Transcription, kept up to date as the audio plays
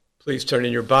Please turn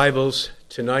in your Bibles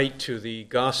tonight to the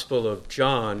Gospel of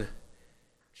John,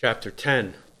 chapter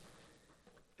 10.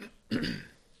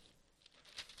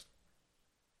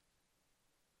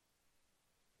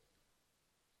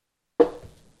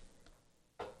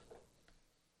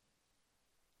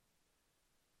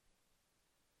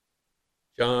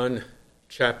 John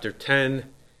chapter 10,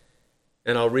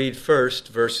 and I'll read first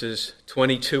verses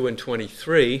 22 and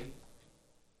 23.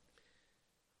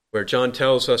 Where John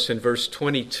tells us in verse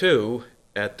 22,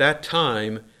 at that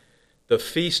time, the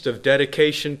feast of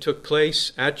dedication took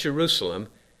place at Jerusalem.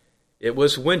 It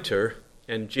was winter,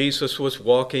 and Jesus was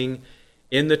walking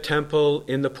in the temple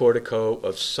in the portico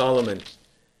of Solomon.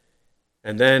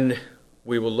 And then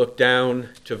we will look down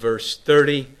to verse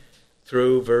 30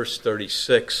 through verse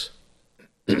 36.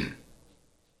 In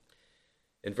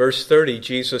verse 30,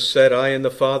 Jesus said, I and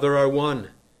the Father are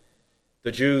one.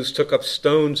 The Jews took up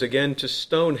stones again to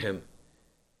stone him.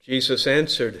 Jesus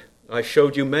answered, I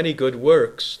showed you many good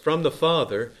works from the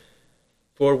Father.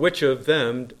 For which of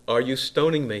them are you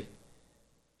stoning me?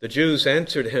 The Jews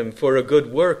answered him, For a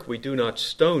good work we do not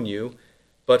stone you,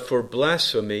 but for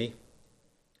blasphemy,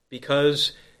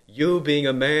 because you, being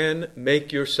a man,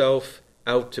 make yourself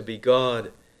out to be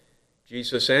God.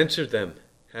 Jesus answered them,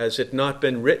 Has it not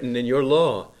been written in your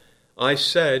law, I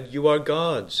said, you are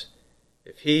gods?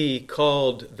 If he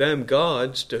called them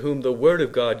gods to whom the word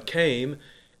of God came,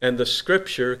 and the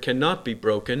scripture cannot be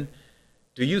broken,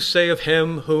 do you say of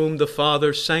him whom the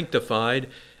Father sanctified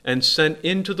and sent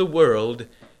into the world,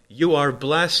 you are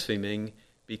blaspheming,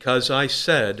 because I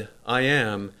said, I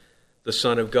am the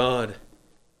Son of God?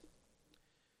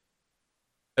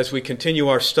 As we continue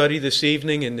our study this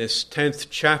evening in this 10th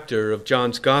chapter of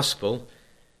John's Gospel,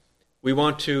 we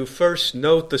want to first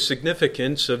note the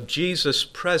significance of Jesus'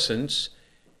 presence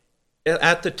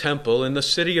at the temple in the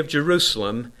city of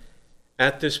Jerusalem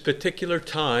at this particular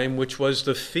time, which was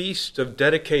the feast of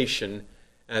dedication,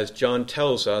 as John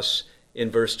tells us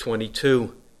in verse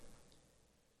 22.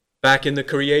 Back in the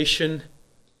creation,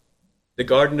 the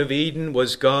Garden of Eden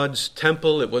was God's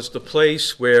temple. It was the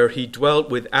place where he dwelt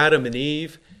with Adam and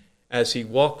Eve as he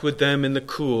walked with them in the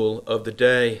cool of the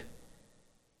day.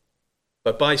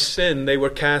 But by sin, they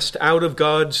were cast out of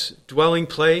God's dwelling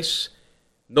place.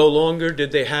 No longer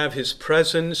did they have his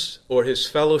presence or his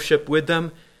fellowship with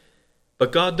them.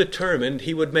 But God determined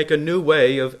he would make a new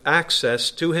way of access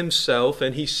to himself,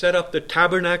 and he set up the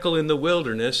tabernacle in the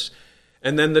wilderness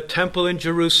and then the temple in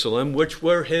Jerusalem, which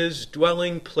were his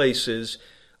dwelling places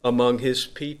among his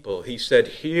people. He said,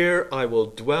 Here I will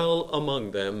dwell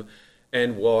among them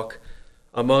and walk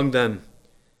among them.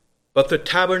 But the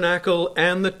tabernacle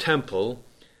and the temple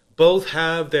both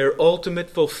have their ultimate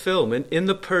fulfillment in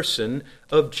the person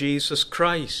of Jesus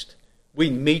Christ. We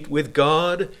meet with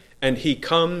God, and he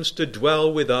comes to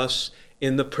dwell with us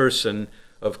in the person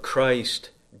of Christ.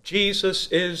 Jesus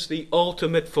is the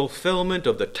ultimate fulfillment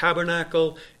of the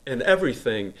tabernacle and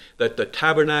everything that the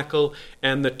tabernacle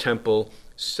and the temple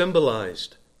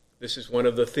symbolized. This is one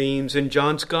of the themes in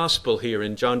John's Gospel here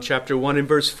in John chapter 1 and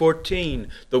verse 14.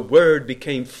 The Word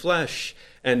became flesh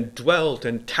and dwelt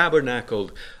and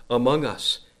tabernacled among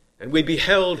us. And we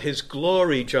beheld his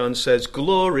glory, John says,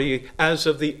 glory as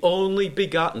of the only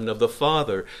begotten of the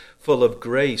Father, full of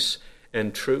grace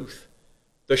and truth.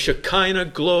 The Shekinah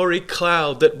glory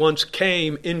cloud that once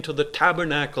came into the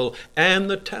tabernacle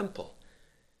and the temple.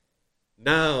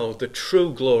 Now the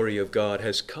true glory of God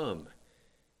has come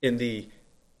in the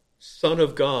Son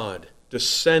of God,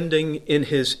 descending in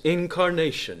his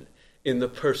incarnation in the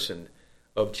person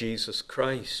of Jesus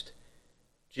Christ.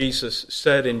 Jesus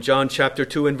said in John chapter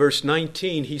 2 and verse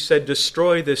 19, he said,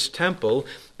 Destroy this temple,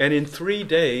 and in 3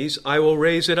 days I will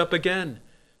raise it up again.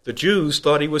 The Jews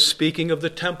thought he was speaking of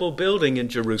the temple building in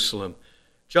Jerusalem.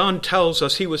 John tells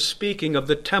us he was speaking of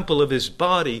the temple of his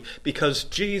body, because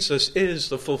Jesus is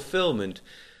the fulfillment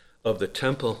of the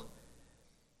temple.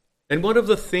 And one of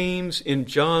the themes in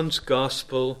John's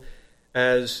Gospel,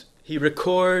 as he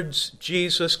records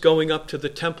Jesus going up to the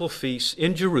temple feast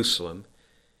in Jerusalem,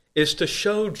 is to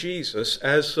show Jesus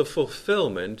as the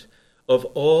fulfillment of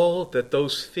all that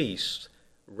those feasts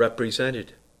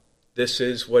represented. This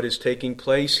is what is taking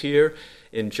place here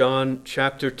in John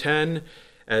chapter 10,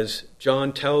 as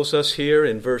John tells us here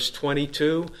in verse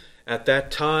 22. At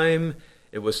that time,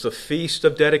 it was the feast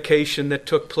of dedication that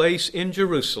took place in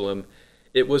Jerusalem.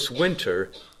 It was winter,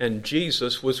 and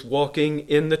Jesus was walking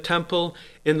in the temple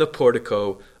in the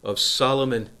portico of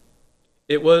Solomon.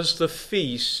 It was the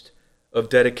feast of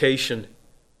dedication.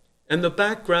 And the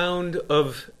background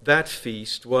of that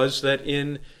feast was that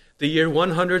in the year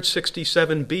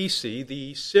 167 BC,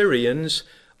 the Syrians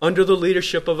under the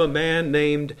leadership of a man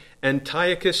named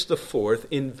Antiochus IV,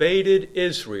 invaded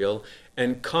Israel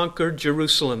and conquered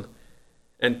Jerusalem.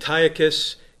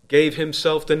 Antiochus gave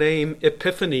himself the name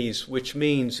Epiphanes, which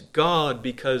means God,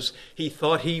 because he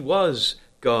thought he was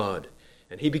God.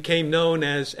 And he became known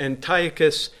as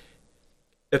Antiochus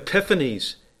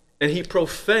Epiphanes, and he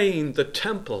profaned the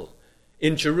temple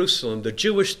in Jerusalem, the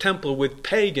Jewish temple, with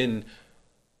pagan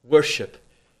worship.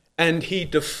 And he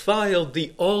defiled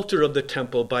the altar of the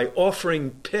temple by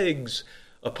offering pigs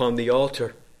upon the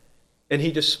altar. And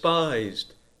he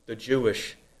despised the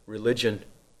Jewish religion.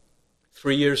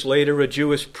 3 years later, a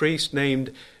Jewish priest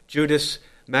named Judas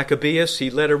Maccabeus, he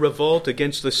led a revolt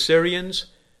against the Syrians.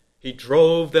 He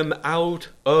drove them out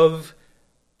of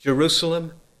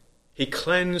Jerusalem. He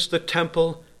cleansed the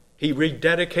temple. He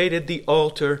rededicated the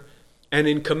altar. And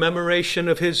in commemoration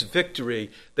of his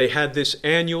victory, they had this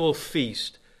annual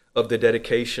feast of the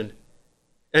dedication.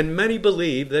 And many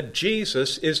believe that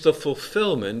Jesus is the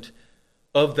fulfillment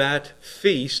of that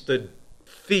feast, the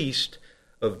feast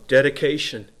of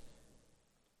dedication.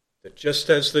 That just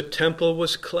as the temple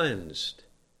was cleansed,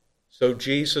 so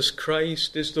Jesus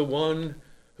Christ is the one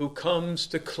who comes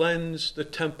to cleanse the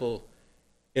temple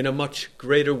in a much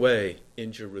greater way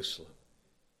in Jerusalem.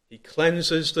 He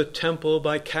cleanses the temple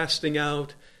by casting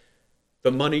out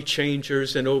the money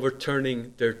changers and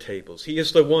overturning their tables. He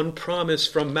is the one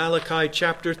promised from Malachi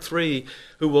chapter 3,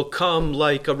 who will come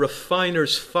like a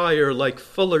refiner's fire, like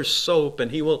fuller's soap,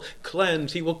 and he will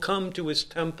cleanse. He will come to his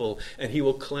temple, and he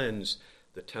will cleanse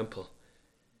the temple.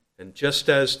 And just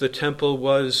as the temple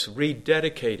was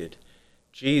rededicated,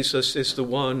 Jesus is the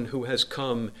one who has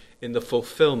come in the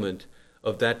fulfillment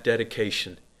of that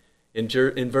dedication.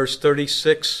 In verse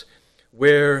 36,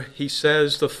 where he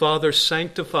says the Father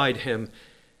sanctified him,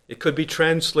 it could be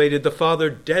translated, the Father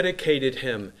dedicated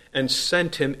him and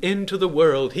sent him into the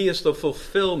world. He is the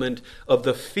fulfillment of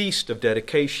the feast of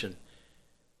dedication.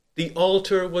 The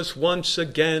altar was once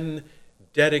again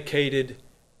dedicated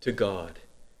to God.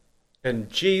 And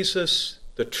Jesus,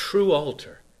 the true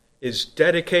altar, is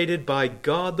dedicated by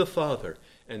God the Father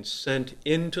and sent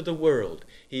into the world.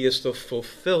 He is the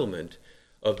fulfillment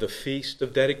of the feast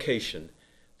of dedication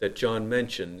that John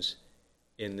mentions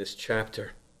in this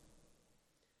chapter.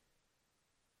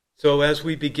 So as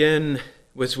we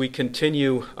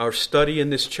continue our study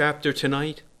in this chapter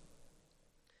tonight,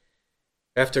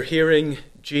 after hearing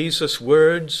Jesus'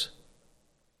 words,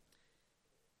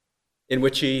 in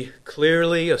which he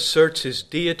clearly asserts his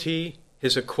deity,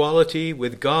 his equality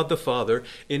with God the Father,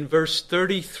 in verse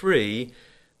 33,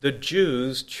 the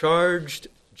Jews charged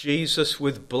Jesus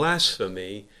with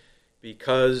blasphemy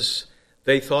because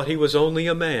they thought he was only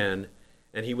a man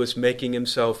and he was making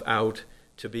himself out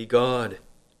to be God.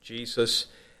 Jesus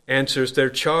answers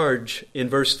their charge in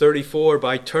verse 34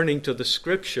 by turning to the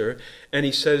Scripture, and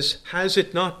he says, "Has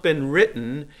it not been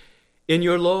written in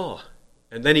your law?"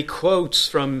 And then he quotes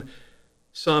from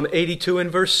Psalm 82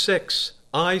 and verse 6,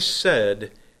 "I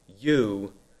said,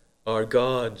 you are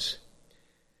gods."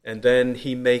 And then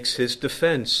he makes his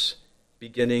defense,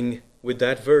 beginning with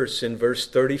that verse in verse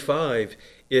 35.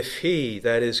 If he,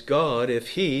 that is God, if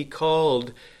he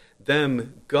called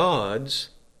them gods,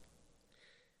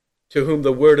 to whom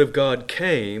the word of God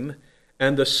came,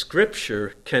 and the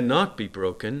Scripture cannot be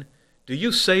broken, do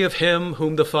you say of him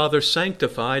whom the Father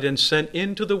sanctified and sent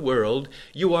into the world,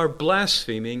 you are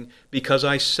blaspheming because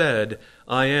I said,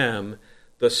 I am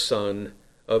the Son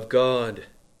of God?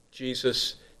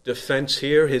 Jesus' defense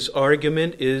here, his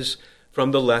argument is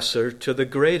from the lesser to the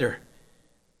greater.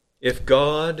 If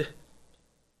God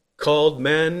called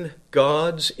men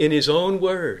gods in his own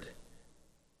word,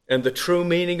 and the true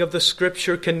meaning of the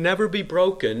Scripture can never be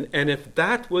broken, and if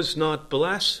that was not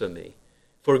blasphemy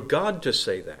for God to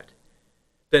say that,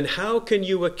 then how can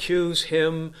you accuse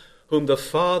him whom the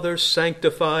Father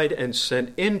sanctified and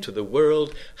sent into the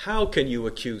world? How can you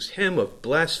accuse him of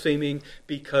blaspheming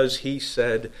because he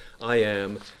said, I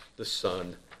am the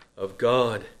Son of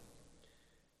God?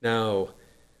 Now,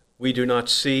 we do not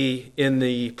see in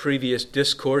the previous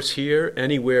discourse here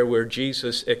anywhere where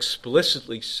Jesus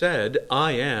explicitly said,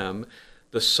 I am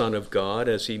the Son of God,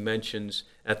 as he mentions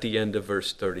at the end of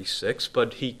verse 36,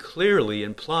 but he clearly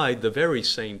implied the very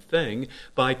same thing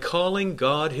by calling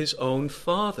God his own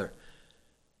Father.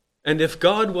 And if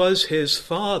God was his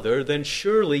Father, then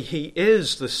surely he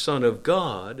is the Son of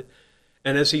God.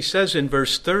 And as he says in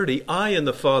verse 30, I and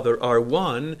the Father are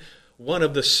one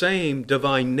of the same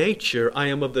divine nature. I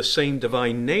am of the same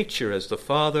divine nature as the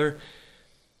Father.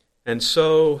 And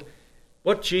so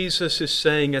what Jesus is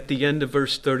saying at the end of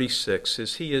verse 36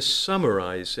 is he is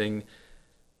summarizing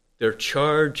their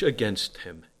charge against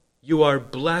him. You are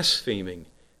blaspheming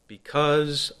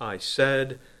because I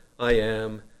said I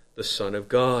am the Son of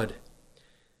God.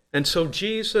 And so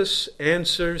Jesus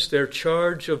answers their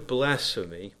charge of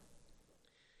blasphemy,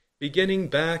 beginning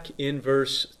back in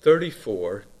verse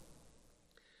 34,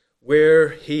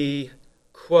 where he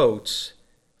quotes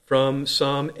from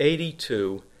Psalm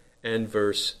 82 and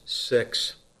verse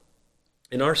 6.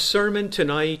 And our sermon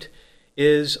tonight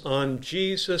is on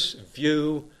Jesus'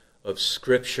 view of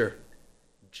Scripture.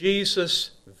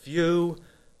 Jesus' view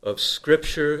of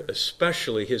Scripture,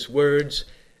 especially his words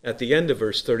at the end of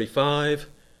verse 35,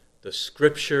 the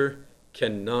Scripture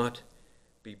cannot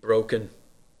be broken.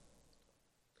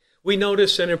 We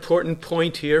notice an important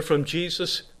point here from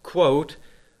Jesus' quote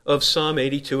of Psalm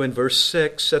 82 and verse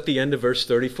 6 at the end of verse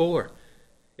 34.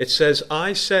 It says,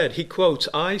 I said, he quotes,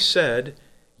 I said,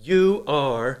 you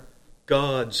are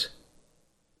God's.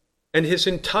 And his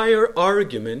entire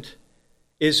argument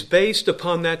is based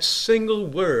upon that single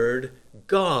word,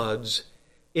 God's,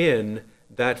 in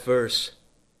that verse.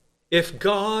 If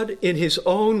God, in his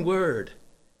own word,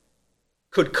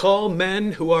 could call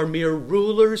men who are mere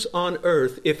rulers on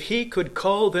earth, if he could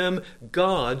call them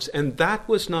gods, and that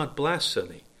was not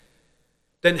blasphemy,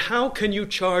 then how can you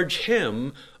charge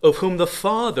him, of whom the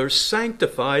Father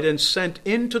sanctified and sent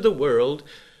into the world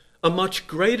a much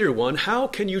greater one? How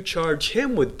can you charge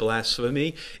him with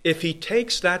blasphemy if he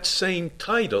takes that same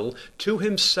title to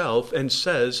himself and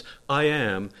says, I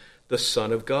am the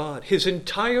Son of God? His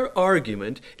entire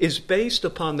argument is based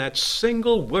upon that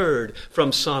single word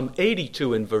from Psalm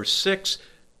 82 and verse 6,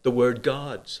 the word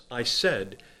God's. I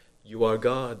said, you are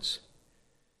God's.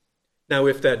 Now,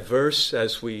 if that verse,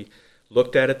 as we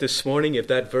looked at it this morning, if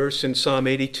that verse in Psalm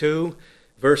 82,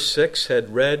 verse 6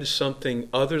 had read something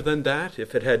other than that,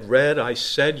 if it had read, I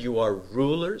said you are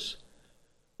rulers,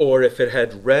 or if it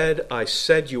had read, I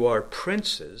said you are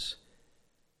princes,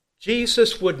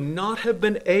 Jesus would not have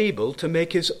been able to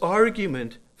make his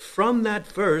argument from that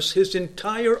verse. His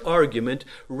entire argument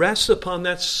rests upon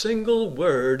that single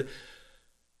word,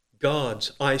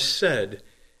 God's. I said,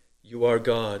 you are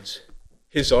God's.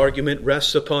 His argument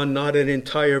rests upon not an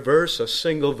entire verse, a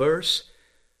single verse,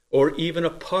 or even a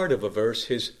part of a verse.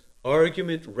 His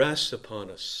argument rests upon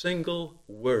a single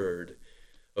word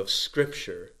of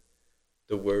Scripture,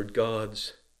 the word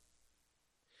God's.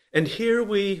 And here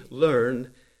we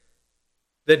learn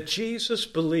that Jesus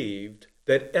believed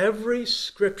that every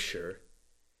Scripture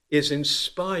is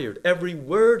inspired, every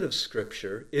word of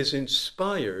Scripture is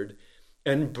inspired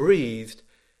and breathed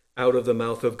out of the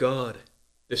mouth of God.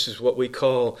 This is what we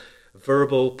call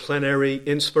verbal plenary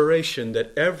inspiration,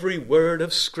 that every word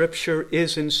of Scripture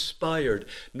is inspired.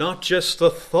 Not just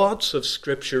the thoughts of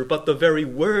Scripture, but the very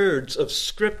words of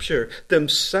Scripture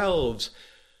themselves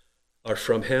are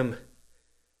from him.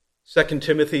 2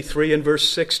 Timothy 3 and verse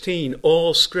 16,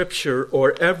 all Scripture,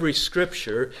 or every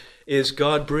Scripture, is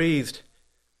God-breathed.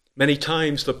 Many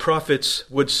times the prophets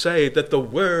would say that the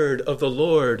word of the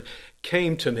Lord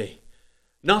came to me.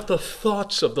 Not the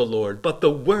thoughts of the Lord, but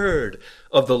the word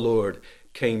of the Lord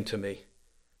came to me.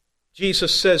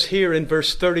 Jesus says here in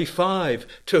verse 35,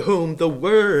 to whom the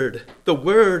word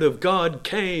of God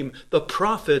came, the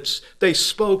prophets, they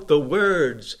spoke the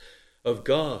words of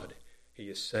God, he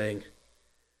is saying.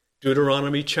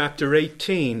 Deuteronomy chapter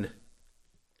 18,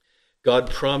 God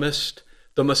promised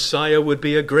the Messiah would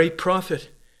be a great prophet.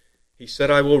 He said,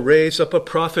 I will raise up a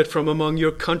prophet from among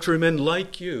your countrymen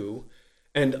like you,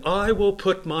 and I will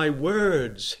put my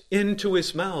words into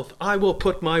his mouth. I will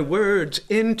put my words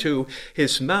into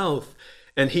his mouth,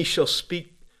 and he shall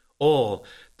speak all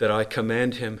that I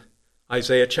command him.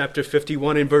 Isaiah chapter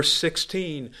 51 and verse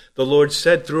 16, the Lord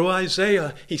said through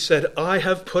Isaiah, he said, I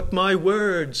have put my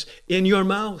words in your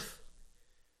mouth.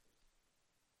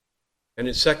 And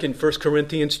in 1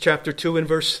 Corinthians chapter 2 and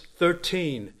verse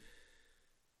 13,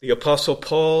 the Apostle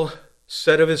Paul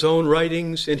said of his own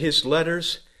writings in his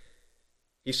letters,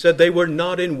 he said they were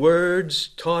not in words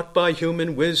taught by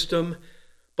human wisdom,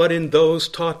 but in those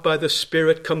taught by the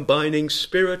Spirit, combining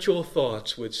spiritual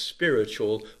thoughts with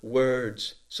spiritual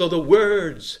words. So the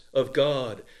words of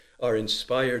God are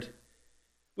inspired.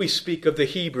 We speak of the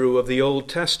Hebrew of the Old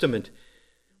Testament,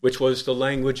 which was the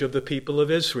language of the people of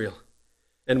Israel.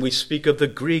 And we speak of the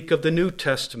Greek of the New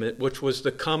Testament, which was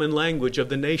the common language of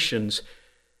the nations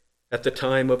at the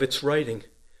time of its writing.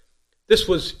 This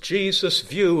was Jesus'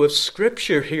 view of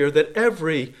Scripture here, that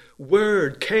every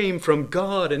word came from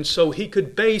God, and so he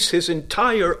could base his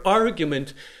entire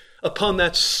argument upon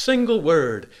that single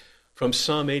word from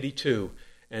Psalm 82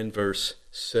 and verse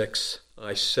 6.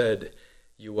 I said,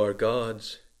 you are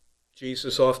God's.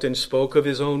 Jesus often spoke of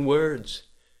his own words.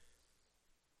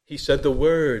 He said, the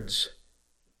words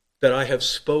that I have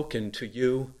spoken to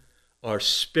you are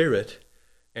spirit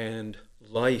and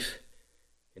life.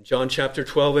 In John chapter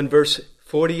 12 and verse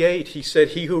 48, he said,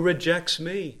 "He who rejects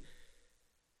me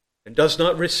and does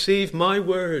not receive my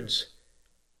words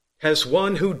has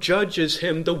one who judges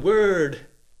him. The word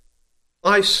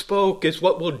I spoke is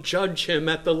what will judge him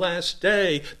at the last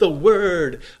day." The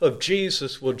word of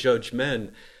Jesus will judge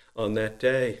men on that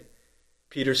day.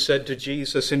 Peter said to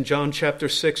Jesus in John chapter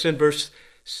 6 and verse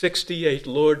 68,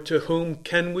 "Lord, to whom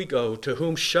can we go? To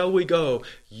whom shall we go?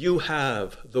 You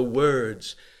have the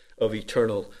words of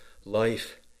eternal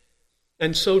life."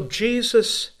 And so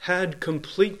Jesus had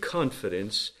complete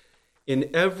confidence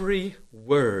in every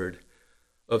word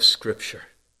of Scripture.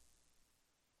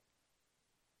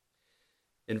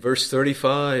 In verse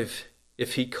 35,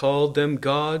 "If he called them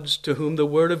gods to whom the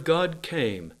word of God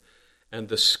came, and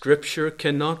the Scripture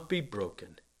cannot be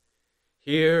broken."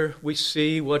 Here we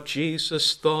see what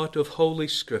Jesus thought of Holy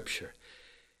Scripture,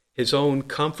 his own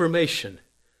confirmation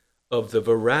of the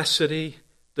veracity,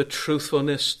 the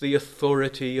truthfulness, the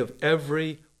authority of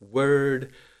every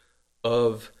word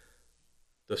of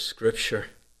the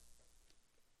Scripture.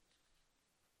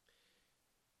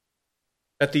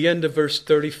 At the end of verse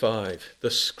 35,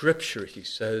 the Scripture, he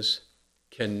says,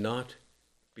 cannot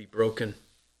be broken.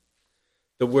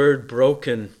 The word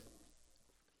broken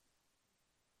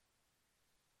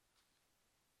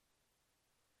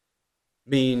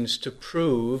means to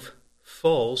prove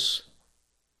false,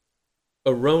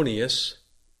 erroneous,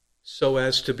 so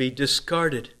as to be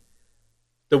discarded.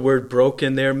 The word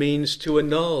broken there means to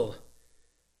annul,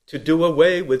 to do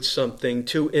away with something,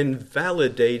 to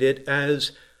invalidate it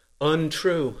as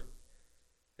untrue.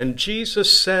 And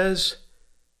Jesus says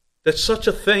that such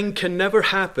a thing can never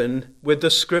happen with the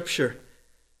Scripture.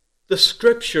 The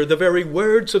Scripture, the very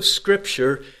words of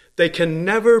Scripture, they can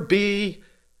never be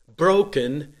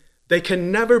broken. They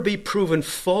can never be proven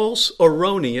false,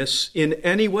 erroneous in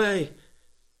any way.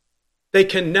 They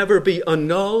can never be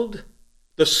annulled.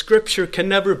 The Scripture can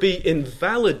never be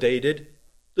invalidated.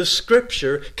 The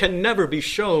Scripture can never be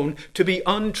shown to be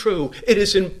untrue. It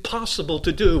is impossible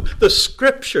to do. The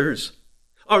Scriptures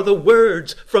are the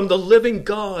words from the living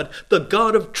God. The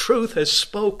God of truth has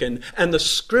spoken, and the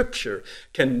Scripture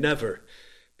can never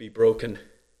be broken.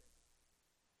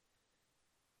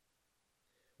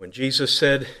 When Jesus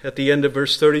said at the end of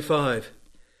verse 35,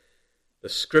 "The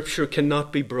Scripture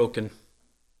cannot be broken,"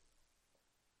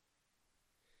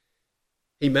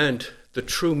 he meant the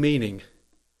true meaning,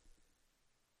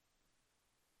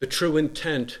 the true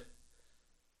intent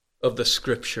of the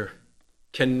Scripture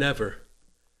can never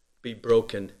be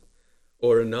broken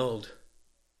or annulled.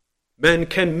 Men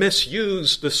can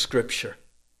misuse the Scripture.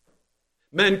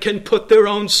 Men can put their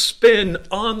own spin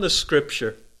on the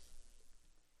Scripture.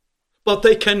 But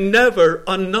they can never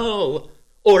annul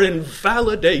or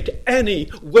invalidate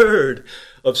any word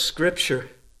of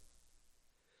Scripture.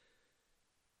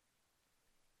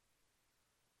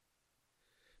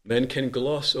 Men can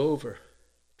gloss over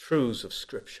truths of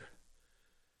Scripture,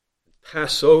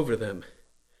 pass over them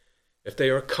if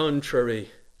they are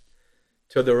contrary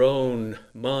to their own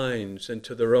minds and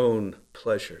to their own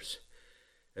pleasures.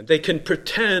 And they can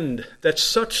pretend that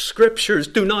such Scriptures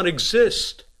do not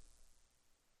exist.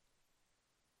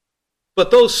 But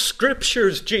those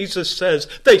Scriptures, Jesus says,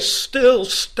 they still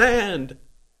stand.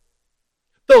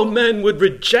 Though men would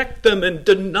reject them and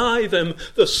deny them,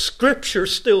 the Scripture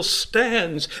still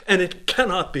stands, and it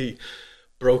cannot be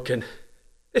broken.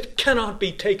 It cannot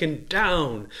be taken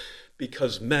down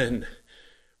because men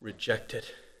reject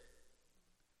it.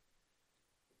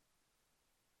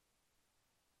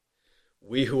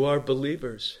 We who are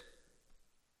believers,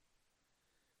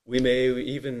 we may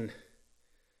even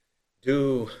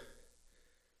do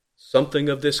something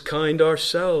of this kind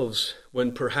ourselves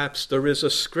when perhaps there is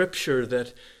a Scripture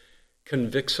that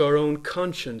convicts our own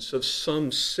conscience of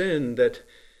some sin that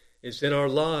is in our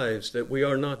lives that we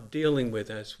are not dealing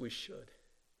with as we should.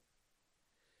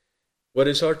 What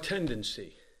is our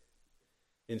tendency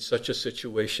in such a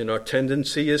situation? Our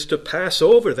tendency is to pass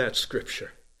over that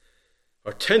Scripture.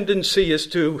 Our tendency is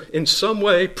to, in some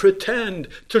way, pretend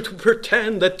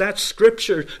that that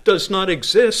Scripture does not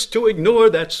exist, to ignore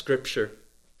that Scripture.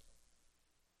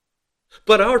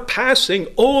 But our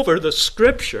passing over the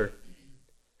Scripture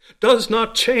does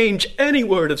not change any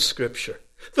word of Scripture.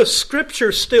 The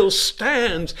Scripture still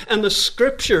stands, and the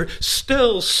Scripture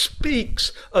still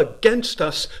speaks against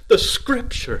us. The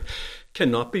Scripture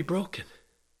cannot be broken.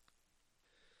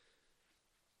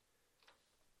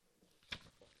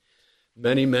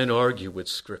 Many men argue with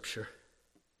Scripture.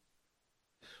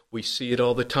 We see it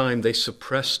all the time. They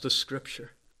suppress the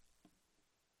Scripture.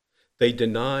 They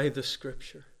deny the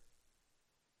Scripture.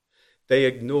 they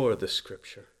ignore the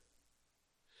Scripture.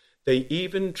 They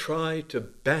even try to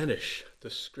banish the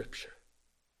Scripture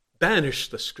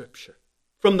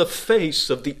from the face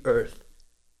of the earth.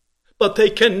 But they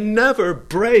can never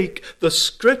break the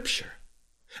Scripture.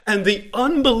 And the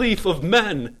unbelief of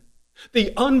men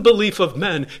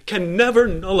can never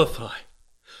nullify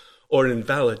or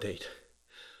invalidate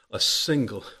a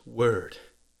single word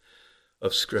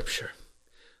of Scripture.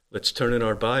 Let's turn in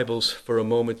our Bibles for a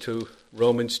moment to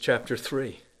Romans chapter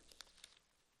 3.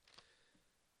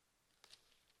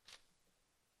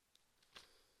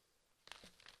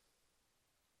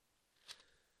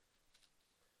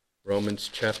 Romans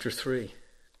chapter 3.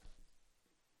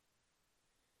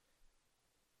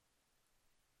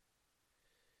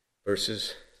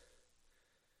 Verses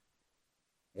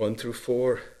 1 through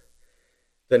 4.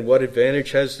 Then what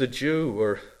advantage has the Jew,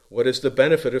 or what is the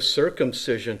benefit of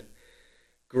circumcision?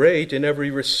 Great in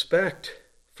every respect.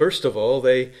 First of all,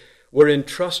 they were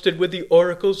entrusted with the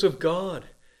oracles of God.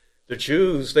 The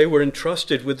Jews, they were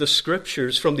entrusted with the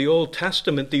Scriptures from the Old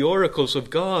Testament, the oracles of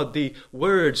God, the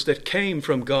words that came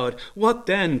from God. What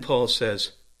then, Paul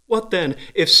says? What then?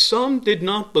 If some did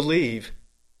not believe,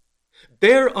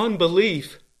 their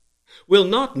unbelief will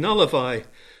not nullify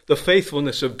the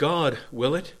faithfulness of God,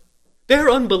 will it? Their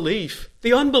unbelief,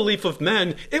 the unbelief of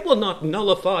men, it will not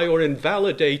nullify or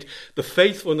invalidate the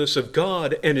faithfulness of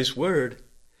God and His Word.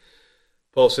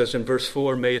 Paul says in verse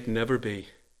 4, may it never be.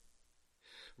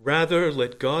 Rather,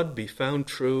 let God be found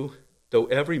true, though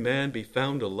every man be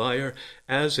found a liar,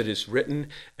 as it is written.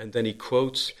 And then he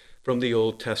quotes from the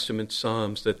Old Testament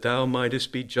Psalms, that thou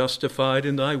mightest be justified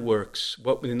in thy works,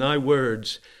 in thy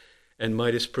words, and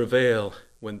mightest prevail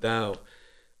when thou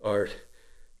art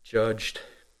judged.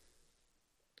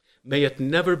 May it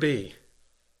never be.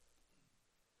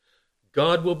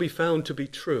 God will be found to be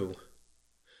true,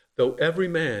 though every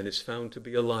man is found to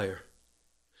be a liar.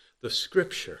 The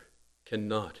Scripture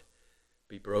cannot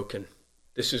be broken.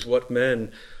 This is what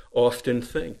men often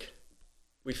think.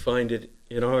 We find it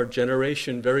in our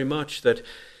generation very much, that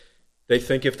they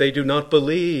think if they do not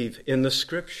believe in the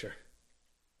Scripture,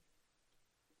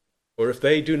 or if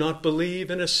they do not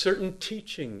believe in a certain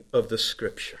teaching of the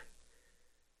Scripture,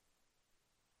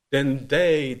 then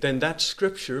that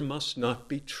Scripture must not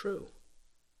be true.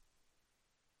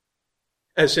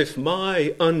 As if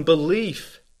my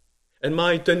unbelief and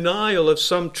my denial of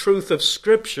some truth of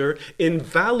Scripture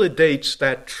invalidates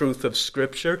that truth of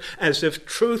Scripture, as if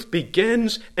truth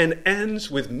begins and ends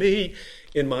with me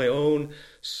in my own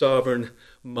sovereign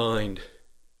mind.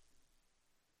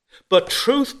 But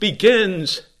truth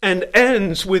begins and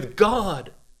ends with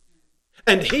God.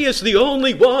 And He is the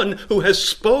only one who has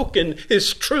spoken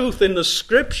His truth in the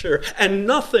Scripture, and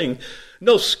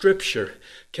no Scripture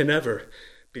can ever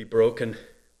be broken.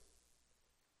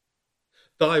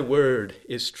 Thy word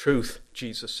is truth,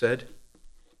 Jesus said.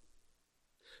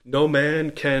 No man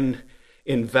can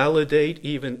invalidate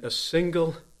even a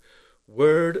single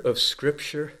word of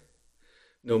Scripture,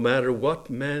 no matter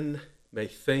what men may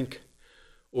think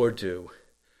or do.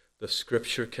 The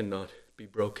Scripture cannot be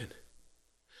broken.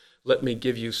 Let me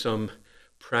give you some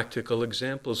practical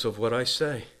examples of what I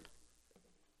say.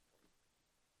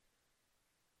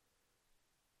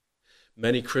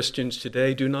 Many Christians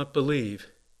today do not believe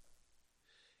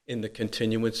in the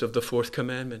continuance of the fourth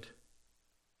commandment.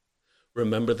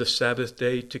 Remember the Sabbath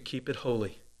day to keep it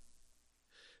holy.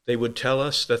 They would tell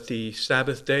us that the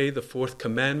Sabbath day, the fourth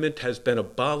commandment, has been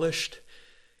abolished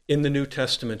in the New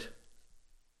Testament.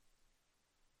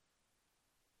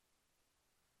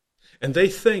 And they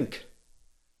think,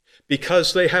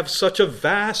 because they have such a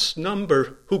vast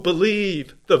number who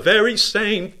believe the very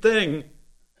same thing,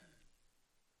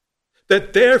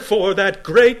 that therefore that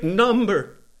great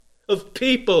number of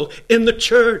people in the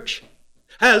church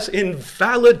has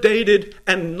invalidated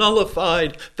and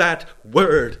nullified that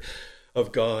word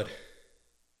of God.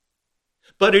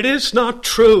 But it is not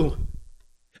true.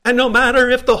 And no matter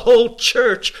if the whole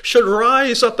church should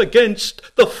rise up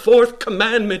against the fourth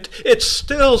commandment, it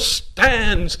still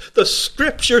stands. The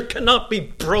Scripture cannot be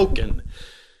broken,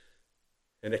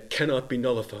 and it cannot be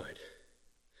nullified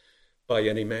by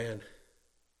any man.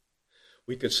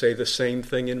 We could say the same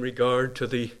thing in regard to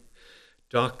the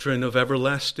doctrine of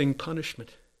everlasting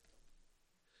punishment,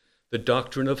 the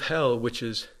doctrine of hell, which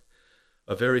is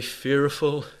a very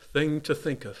fearful thing to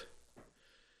think of.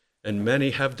 And many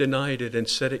have denied it and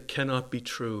said it cannot be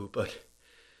true, but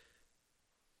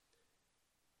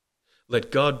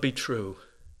let God be true,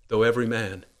 though every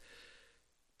man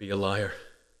be a liar.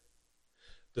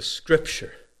 The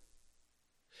Scripture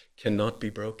cannot be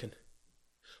broken.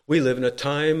 We live in a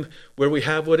time where we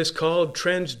have what is called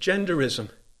transgenderism,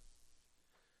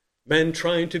 Men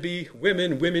trying to be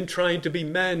women, women trying to be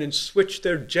men and switch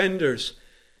their genders.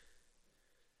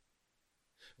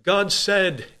 God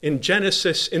said in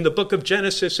Genesis, in the book of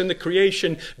Genesis, in the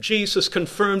creation, Jesus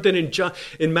confirmed it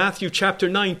in Matthew chapter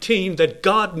 19, that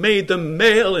God made them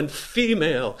male and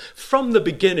female from the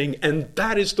beginning, and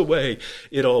that is the way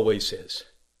it always is.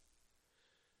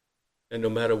 And no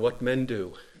matter what men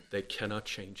do, they cannot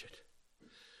change it.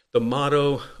 The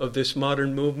motto of this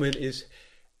modern movement is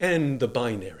end the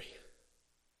binary.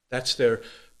 That's their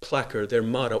placard, their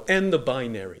motto. End the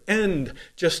binary. End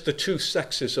just the two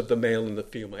sexes of the male and the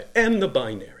female. End the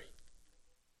binary.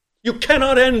 You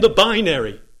cannot end the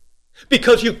binary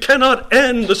because you cannot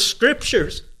end the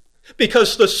Scriptures,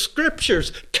 because the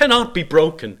Scriptures cannot be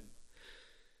broken.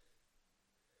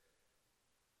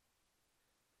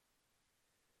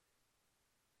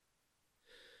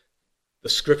 The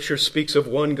Scripture speaks of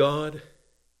one God,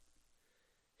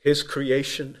 His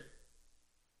creation,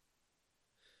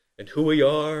 and who we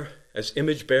are as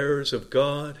image bearers of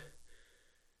God,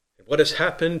 and what has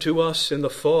happened to us in the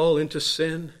fall into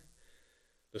sin.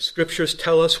 The Scriptures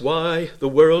tell us why the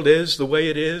world is the way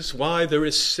it is, why there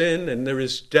is sin and there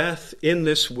is death in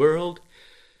this world.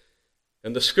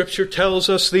 And the Scripture tells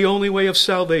us the only way of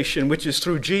salvation, which is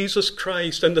through Jesus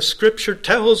Christ. And the Scripture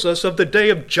tells us of the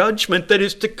day of judgment that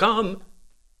is to come,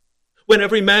 when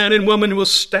every man and woman will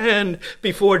stand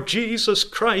before Jesus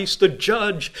Christ, the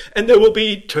judge, and there will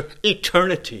be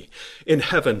eternity in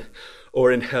heaven or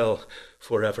in hell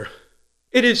forever.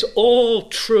 It is all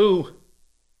true.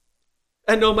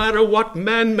 And no matter what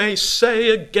men may say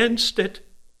against it,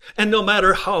 and no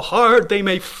matter how hard they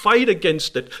may fight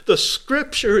against it, the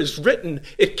Scripture is written.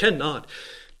 It cannot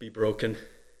be broken.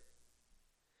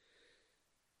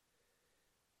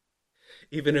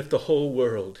 Even if the whole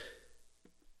world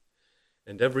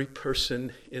and every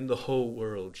person in the whole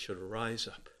world should rise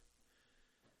up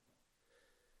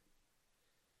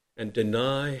and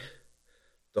deny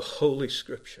the Holy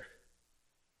Scripture,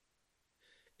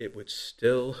 it would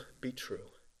still be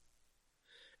true.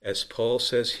 As Paul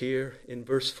says here in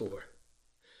verse 4,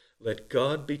 let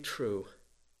God be true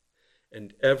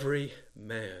and every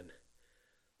man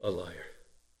a liar.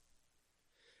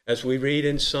 As we read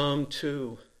in Psalm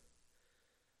 2,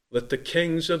 let the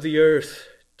kings of the earth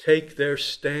take their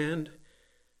stand,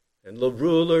 and the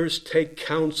rulers take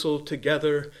counsel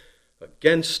together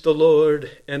against the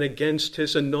Lord and against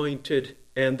his anointed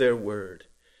and their word.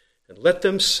 And let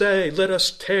them say, let us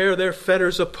tear their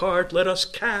fetters apart, let us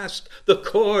cast the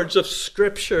cords of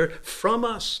Scripture from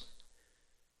us.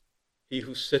 He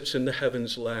who sits in the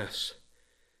heavens laughs,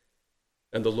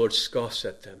 and the Lord scoffs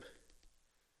at them,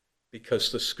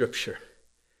 because the Scripture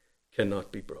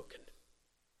cannot be broken.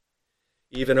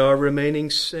 Even our remaining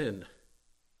sin,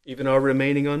 even our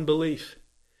remaining unbelief,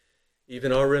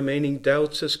 even our remaining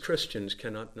doubts as Christians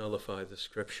cannot nullify the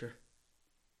Scripture.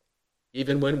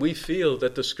 Even when we feel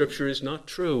that the Scripture is not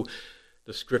true,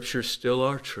 the Scriptures still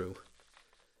are true.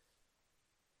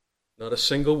 Not a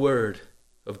single word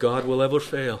of God will ever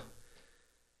fail,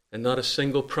 and not a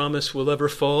single promise will ever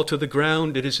fall to the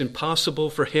ground. It is impossible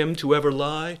for Him to ever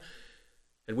lie.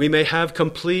 And we may have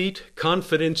complete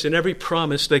confidence in every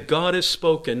promise that God has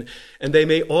spoken, and they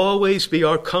may always be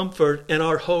our comfort and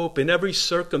our hope in every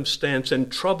circumstance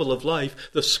and trouble of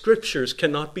life. The Scriptures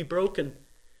cannot be broken.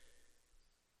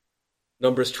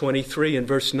 Numbers 23 and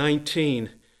verse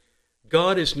 19,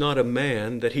 God is not a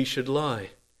man that he should lie,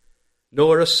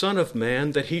 nor a son of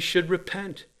man that he should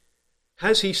repent.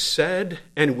 Has he said,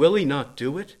 and will he not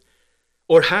do it?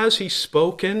 Or has he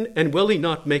spoken, and will he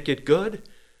not make it good?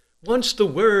 Once the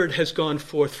word has gone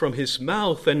forth from his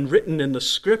mouth and written in the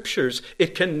Scriptures,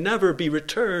 it can never be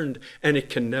returned, and it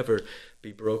can never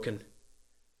be broken.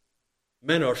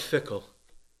 Men are fickle,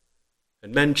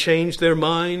 and men change their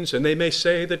minds, and they may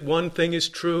say that one thing is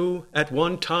true at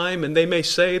one time, and they may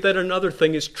say that another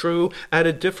thing is true at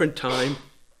a different time.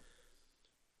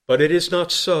 But it is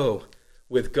not so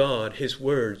with God. His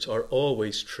words are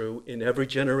always true in every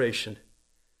generation.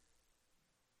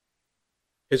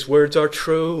 His words are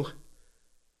true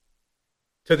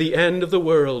to the end of the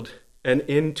world and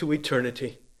into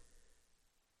eternity.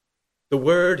 The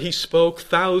word he spoke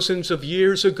thousands of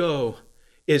years ago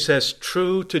is as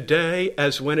true today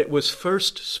as when it was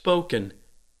first spoken.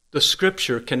 The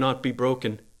Scripture cannot be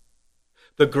broken.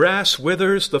 The grass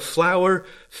withers, the flower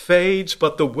fades,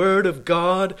 but the word of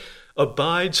God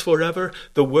abides forever.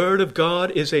 The word of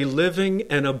God is a living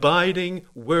and abiding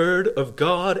word of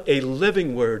God, a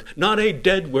living word, not a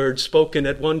dead word spoken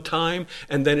at one time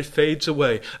and then it fades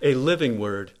away. A living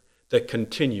word that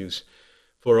continues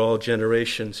for all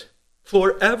generations.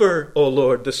 Forever, O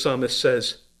Lord, the psalmist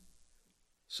says.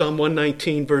 Psalm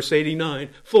 119, verse 89,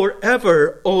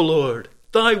 forever, O Lord,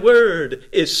 thy word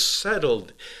is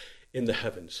settled in the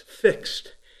heavens,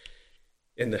 fixed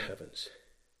in the heavens.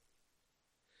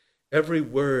 Every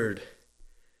word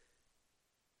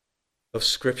of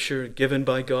Scripture given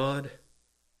by God,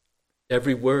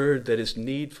 every word that is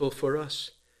needful for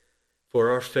us, for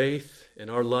our faith and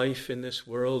our life in this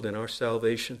world and our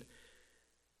salvation,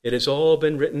 it has all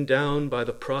been written down by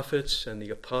the prophets and the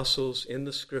apostles in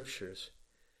the Scriptures,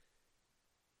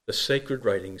 the sacred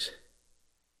writings.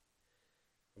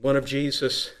 One of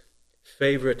Jesus'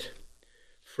 favorite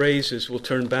phrases, we'll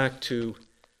turn back to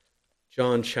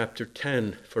John chapter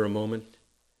 10 for a moment.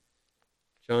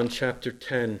 John chapter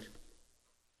 10.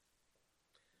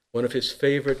 One of his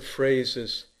favorite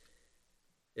phrases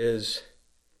is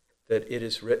that it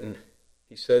is written.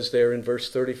 He says there in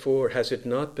verse 34, has it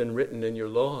not been written in your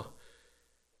law?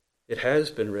 It has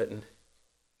been written.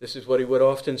 This is what he would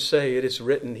often say, it is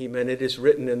written. He meant it is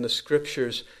written in the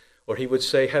Scriptures. Or he would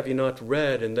say, have you not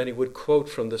read? And then he would quote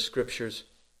from the Scriptures.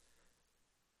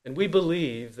 And we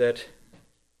believe that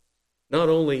not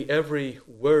only every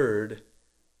word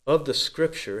of the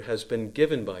Scripture has been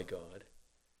given by God,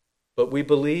 but we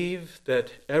believe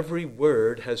that every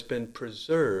word has been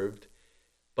preserved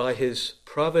by his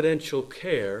providential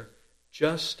care,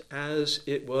 just as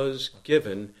it was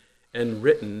given and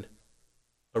written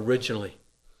originally.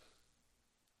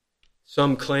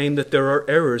 Some claim that there are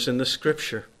errors in the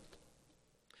Scripture.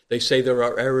 They say there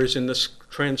are errors in the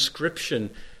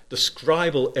transcription, the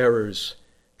scribal errors,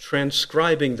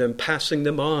 transcribing them, passing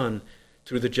them on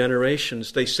through the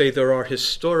generations. They say there are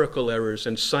historical errors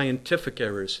and scientific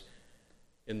errors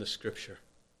in the Scripture.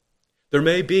 There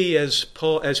may be, as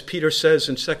Peter says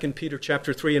in 2 Peter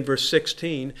chapter 3 and verse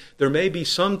 16, there may be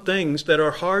some things that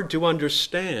are hard to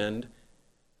understand,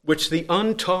 which the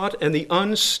untaught and the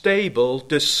unstable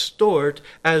distort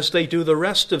as they do the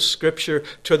rest of Scripture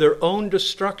to their own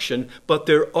destruction, but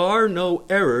there are no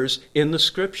errors in the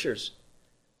Scriptures.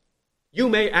 You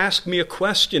may ask me a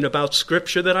question about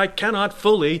Scripture that I cannot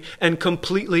fully and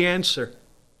completely answer.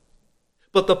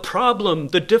 But the problem,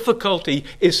 the difficulty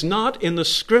is not in the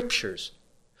Scriptures.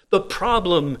 The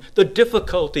problem, the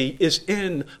difficulty is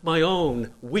in my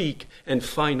own weak and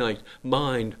finite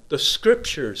mind. The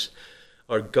Scriptures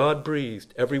are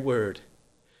God-breathed, every word.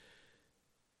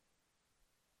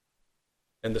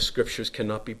 And the Scriptures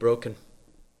cannot be broken.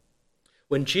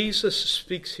 When Jesus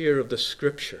speaks here of the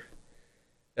Scripture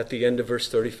at the end of verse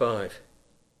 35,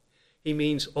 he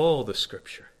means all the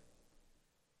Scripture.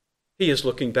 He is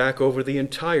looking back over the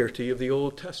entirety of the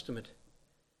Old Testament,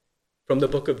 from the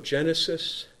book of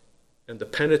Genesis and the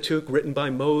Pentateuch written by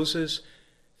Moses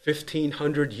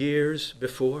 1,500 years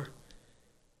before.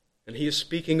 And he is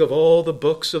speaking of all the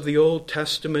books of the Old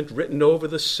Testament written over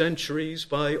the centuries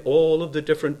by all of the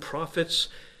different prophets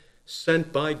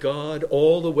sent by God,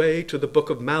 all the way to the book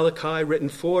of Malachi written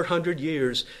 400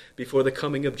 years before the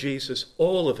coming of Jesus.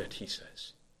 All of it, he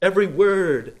says. Every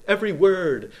word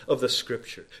of the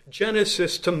Scripture,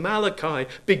 Genesis to Malachi,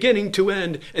 beginning to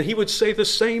end. And he would say the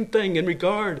same thing in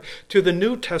regard to the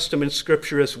New Testament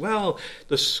Scripture as well.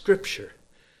 The Scripture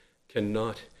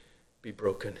cannot be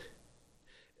broken.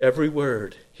 Every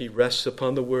word, he rests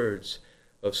upon the words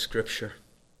of Scripture.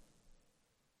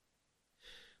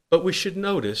 But we should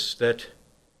notice that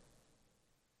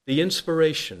the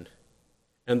inspiration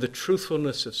and the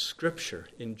truthfulness of Scripture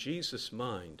in Jesus'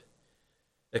 mind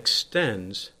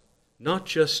extends not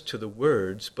just to the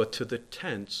words, but to the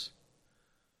tense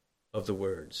of the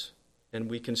words. And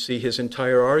we can see his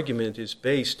entire argument is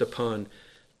based upon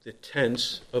the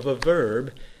tense of a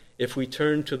verb if we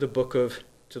turn to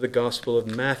the Gospel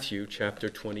of Matthew, chapter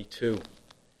 22.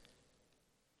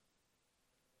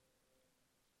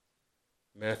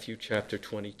 Matthew chapter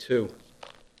 22.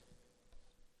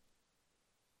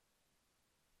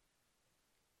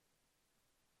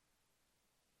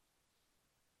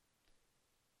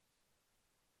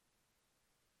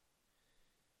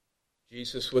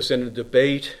 Jesus was in a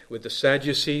debate with the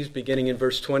Sadducees, beginning in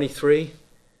verse 23.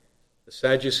 The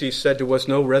Sadducees said there was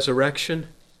no resurrection.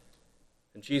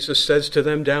 And Jesus says to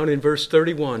them down in verse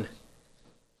 31,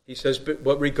 he says,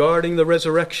 but regarding the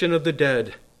resurrection of the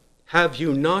dead, have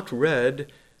you not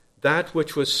read that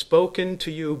which was spoken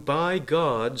to you by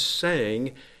God,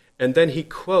 saying, and then he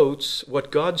quotes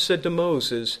what God said to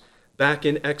Moses back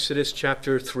in Exodus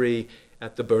chapter 3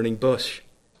 at the burning bush.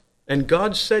 And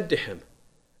God said to him,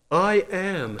 I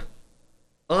am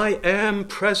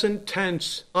present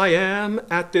tense. I am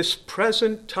at this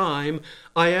present time.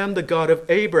 I am the God of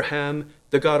Abraham,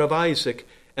 the God of Isaac,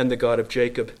 and the God of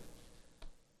Jacob.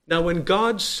 Now, when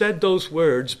God said those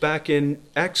words back in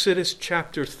Exodus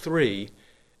chapter 3,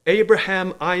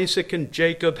 Abraham, Isaac, and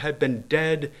Jacob had been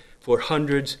dead for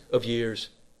hundreds of years.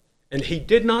 And he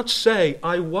did not say,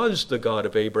 I was the God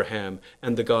of Abraham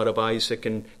and the God of Isaac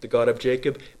and the God of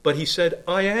Jacob, but he said,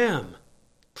 I am.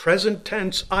 Present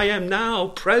tense, I am now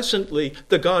presently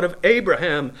the God of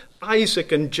Abraham,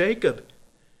 Isaac, and Jacob.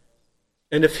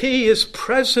 And if he is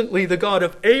presently the God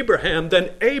of Abraham,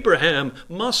 then Abraham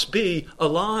must be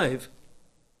alive.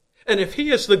 And if he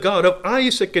is the God of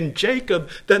Isaac and Jacob,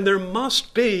 then there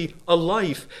must be a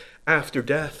life after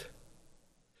death.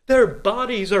 Their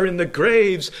bodies are in the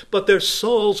graves, but their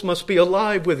souls must be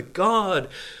alive with God.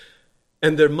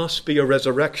 And there must be a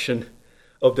resurrection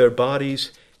of their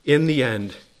bodies in the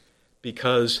end,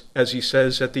 because, as he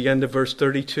says at the end of verse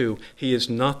 32, he is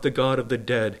not the God of the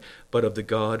dead, but of the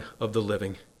God of the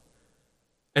living.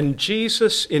 And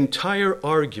Jesus' entire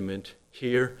argument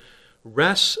here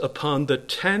rests upon the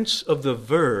tense of the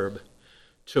verb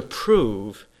to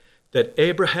prove that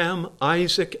Abraham,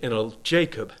 Isaac, and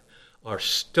Jacob are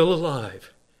still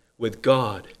alive with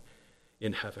God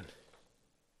in heaven.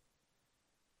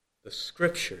 The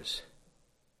Scriptures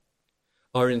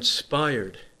are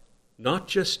inspired not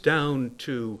just down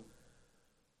to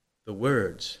the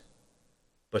words,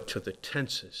 but to the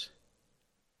tenses.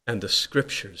 And the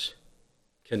Scriptures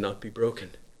cannot be broken.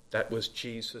 That was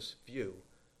Jesus' view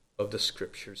of the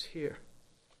Scriptures here.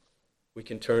 We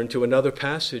can turn to another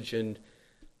passage in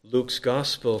Luke's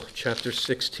Gospel, chapter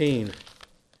 16.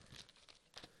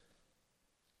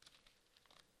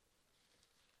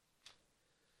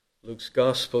 Luke's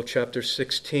Gospel, chapter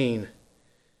 16.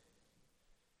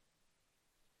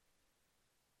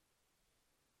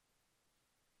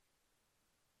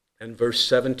 And verse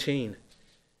 17.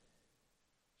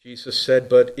 Jesus said,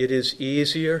 but it is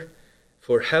easier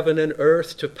for heaven and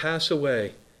earth to pass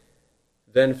away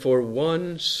than for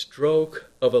one stroke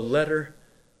of a letter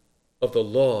of the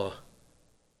law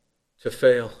to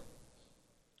fail.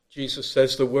 Jesus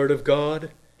says the Word of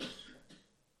God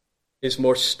is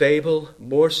more stable,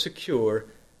 more secure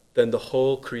than the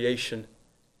whole creation.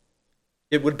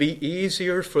 It would be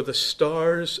easier for the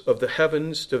stars of the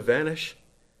heavens to vanish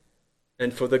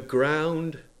and for the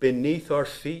ground beneath our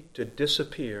feet to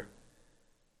disappear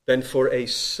than for a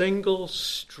single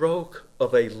stroke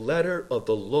of a letter of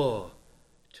the law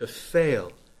to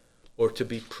fail or to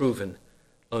be proven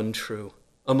untrue.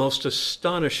 A most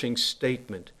astonishing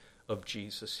statement of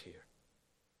Jesus here.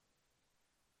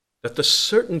 That the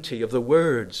certainty of the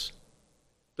words,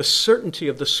 the certainty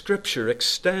of the Scripture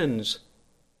extends.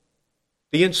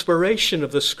 The inspiration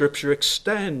of the Scripture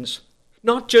extends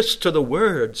not just to the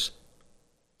words,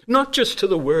 not just to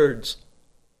the words,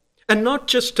 and not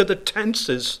just to the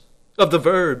tenses of the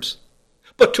verbs,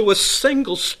 but to a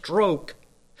single stroke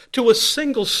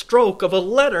of a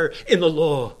letter in the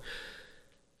law,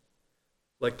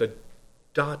 like the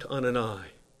dot on an I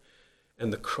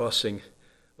and the crossing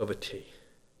of a T.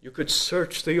 You could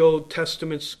search the Old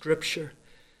Testament Scripture.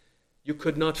 You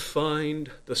could not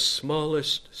find the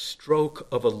smallest stroke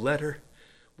of a letter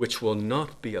which will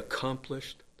not be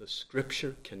accomplished. The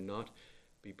Scripture cannot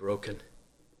be broken.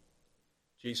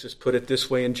 Jesus put it this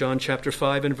way in John chapter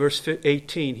 5 and verse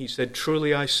 18. He said,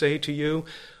 truly I say to you,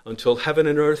 until heaven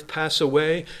and earth pass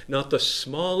away, not the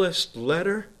smallest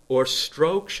letter or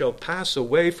stroke shall pass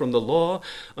away from the law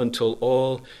until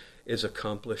all is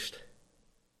accomplished.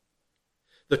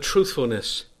 The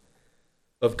truthfulness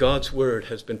of God's Word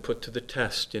has been put to the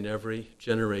test in every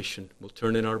generation. We'll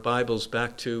turn in our Bibles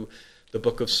back to the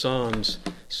book of Psalms,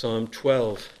 Psalm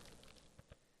 12.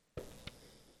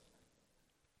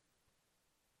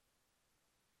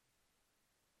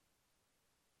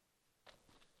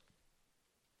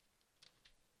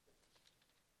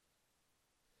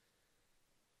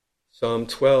 Psalm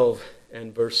 12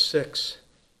 and verse 6.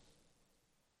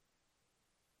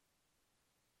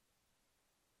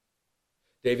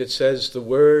 David says, the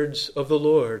words of the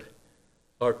Lord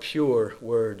are pure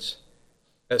words,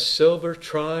 as silver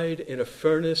tried in a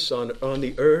furnace on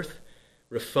the earth,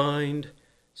 refined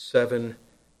 7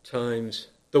 times.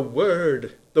 The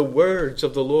words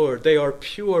of the Lord, they are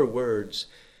pure words.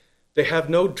 They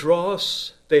have no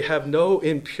dross, they have no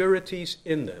impurities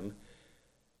in them.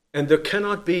 And there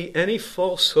cannot be any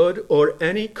falsehood or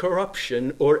any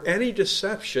corruption or any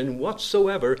deception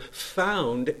whatsoever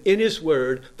found in his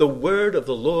word. The word of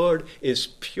the Lord is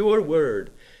pure word,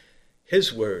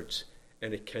 his words,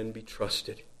 and it can be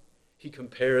trusted. He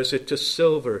compares it to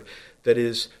silver that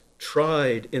is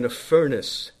tried in a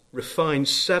furnace, refined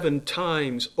 7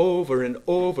 times over and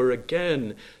over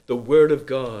again. The word of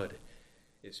God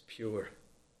is pure.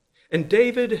 And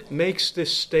David makes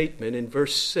this statement in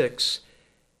verse 6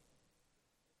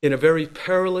 in a very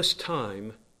perilous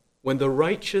time when the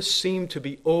righteous seem to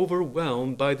be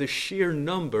overwhelmed by the sheer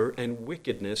number and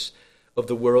wickedness of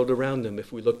the world around them.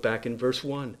 If we look back in verse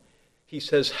 1, he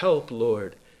says, "Help,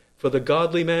 Lord, for the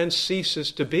godly man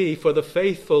ceases to be, for the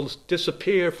faithful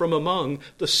disappear from among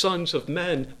the sons of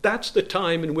men." That's the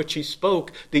time in which he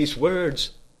spoke these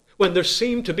words, when there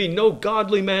seemed to be no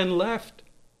godly man left,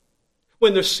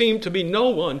 when there seemed to be no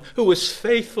one who was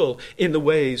faithful in the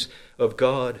ways of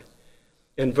God.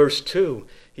 In verse 2,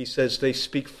 he says, "They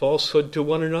speak falsehood to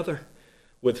one another.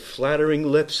 With flattering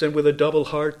lips and with a double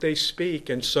heart they speak."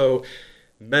 And so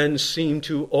men seem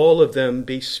to all of them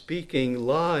be speaking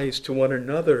lies to one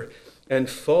another and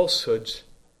falsehoods.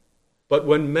 But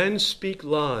when men speak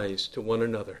lies to one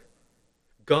another,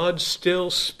 God still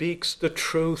speaks the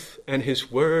truth, and his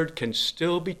word can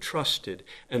still be trusted.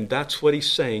 And that's what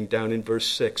he's saying down in verse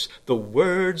 6. "The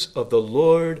words of the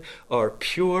Lord are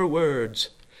pure words,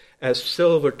 as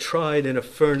silver tried in a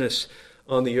furnace,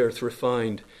 on the earth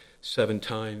refined 7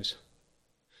 times.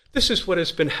 This is what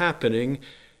has been happening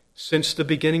since the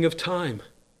beginning of time.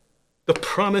 The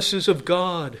promises of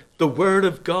God, the word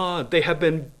of God, they have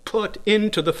been put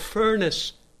into the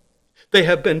furnace. They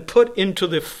have been put into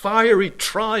the fiery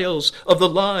trials of the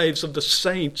lives of the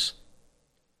saints.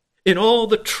 In all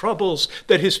the troubles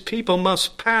that his people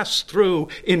must pass through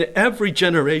in every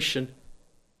generation.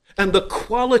 And the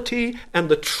quality and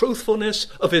the truthfulness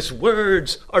of his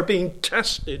words are being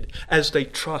tested as they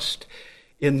trust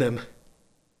in them.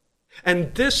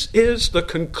 And this is the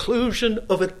conclusion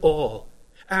of it all.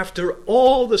 After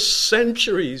all the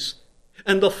centuries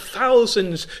and the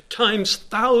thousands times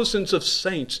thousands of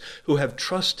saints who have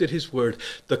trusted his word,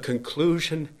 the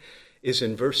conclusion is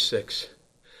in verse 6.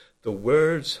 "The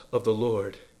words of the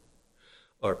Lord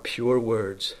are pure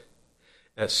words,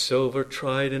 as silver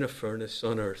tried in a furnace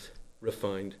on earth,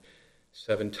 refined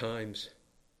 7 times.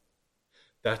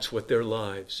 That's what their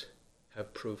lives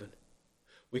have proven.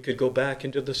 We could go back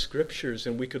into the scriptures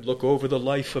and we could look over the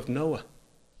life of Noah.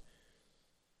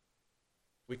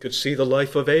 We could see the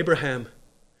life of Abraham,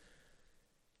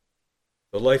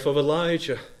 the life of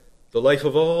Elijah, the life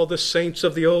of all the saints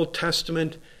of the Old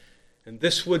Testament, and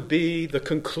this would be the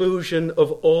conclusion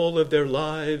of all of their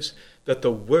lives, that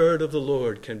the word of the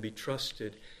Lord can be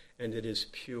trusted, and it is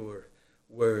pure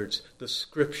words. The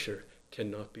scripture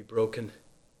cannot be broken.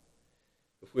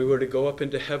 If we were to go up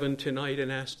into heaven tonight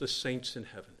and ask the saints in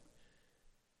heaven,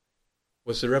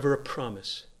 was there ever a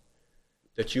promise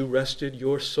that you rested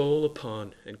your soul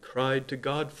upon and cried to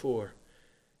God for,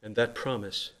 and that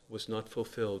promise was not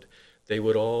fulfilled? They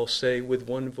would all say with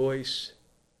one voice,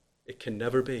 it can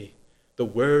never be. The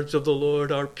words of the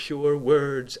Lord are pure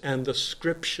words, and the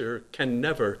scripture can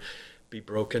never be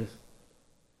broken.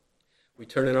 We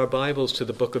turn in our Bibles to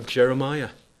the book of Jeremiah.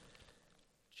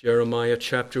 Jeremiah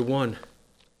chapter 1.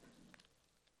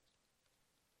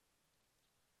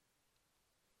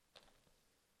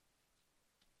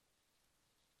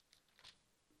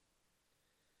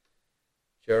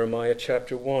 Jeremiah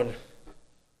chapter 1.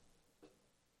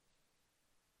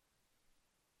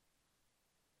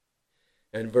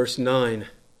 And verse 9.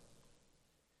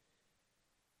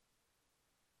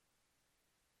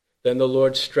 Then the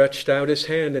Lord stretched out his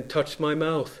hand and touched my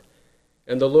mouth.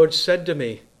 And the Lord said to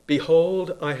me,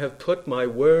 Behold, I have put my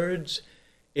words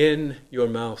in your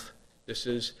mouth. This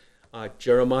is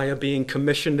Jeremiah being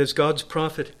commissioned as God's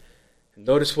prophet. And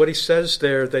notice what he says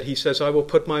there, that he says, I will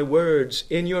put my words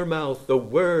in your mouth. The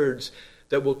words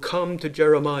that will come to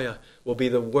Jeremiah will be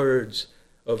the words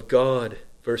of God.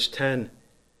 Verse 10,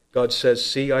 God says,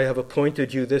 See, I have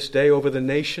appointed you this day over the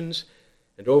nations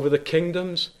and over the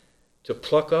kingdoms, to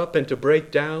pluck up and to break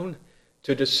down,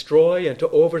 to destroy and to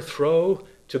overthrow,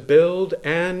 to build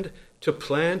and to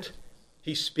plant.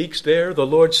 He speaks there, the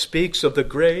Lord speaks of the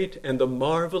great and the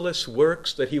marvelous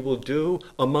works that he will do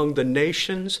among the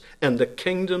nations and the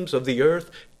kingdoms of the earth.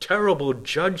 Terrible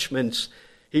judgments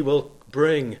he will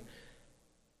bring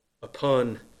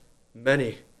upon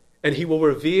many. And he will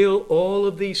reveal all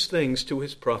of these things to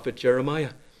his prophet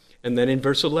Jeremiah. And then in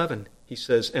verse 11, he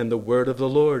says, And the word of the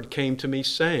Lord came to me,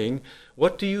 saying,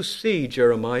 What do you see,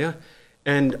 Jeremiah?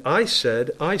 And I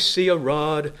said, I see a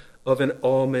rod of an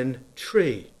almond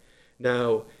tree.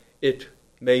 Now, it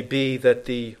may be that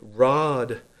the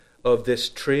rod of this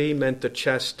tree meant the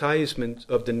chastisement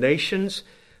of the nations,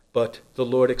 but the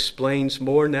Lord explains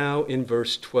more now in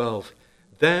verse 12.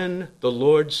 Then the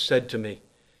Lord said to me,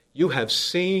 You have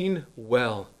seen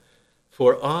well,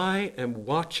 for I am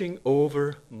watching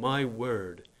over my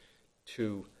word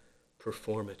to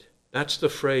perform it. That's the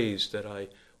phrase that I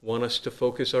want us to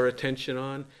focus our attention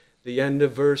on. The end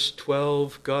of verse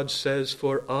 12, God says,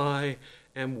 For I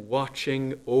am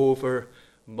watching over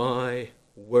my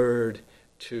word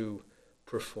to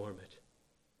perform it.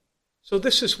 So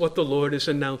this is what the Lord is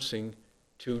announcing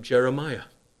to Jeremiah.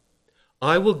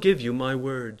 I will give you my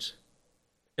words,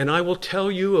 and I will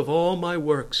tell you of all my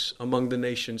works among the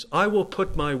nations. I will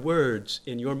put my words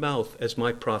in your mouth as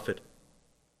my prophet.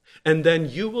 And then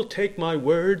you will take my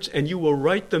words and you will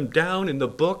write them down in the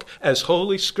book as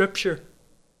Holy Scripture.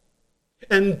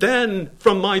 And then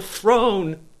from my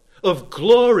throne of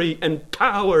glory and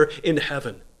power in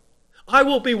heaven, I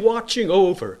will be watching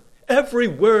over every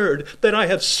word that I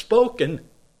have spoken.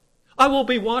 I will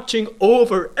be watching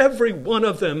over every one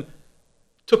of them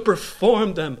to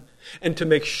perform them and to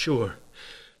make sure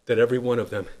that every one of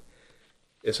them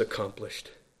is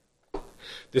accomplished.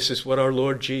 This is what our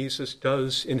Lord Jesus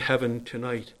does in heaven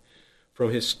tonight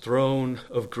from his throne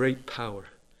of great power.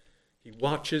 He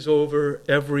watches over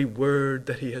every word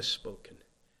that he has spoken,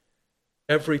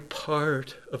 every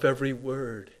part of every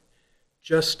word,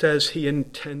 just as he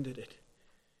intended it,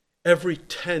 every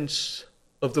tense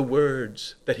of the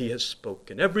words that he has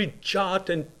spoken, every jot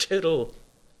and tittle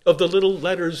of the little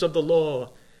letters of the law,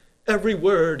 every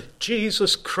word,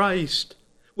 Jesus Christ,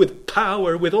 with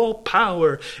power, with all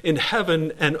power in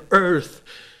heaven and earth,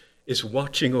 is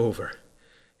watching over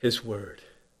his word.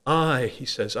 He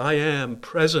says, I am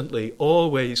presently,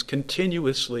 always,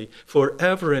 continuously,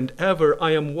 forever and ever,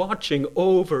 I am watching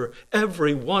over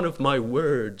every one of my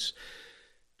words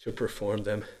to perform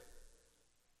them.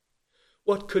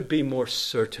 What could be more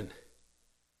certain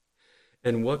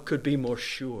and what could be more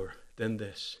sure than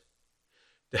this?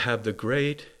 To have the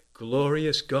great,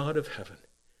 glorious God of heaven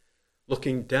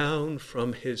looking down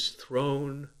from his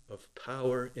throne of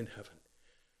power in heaven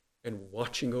and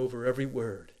watching over every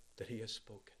word that he has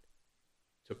spoken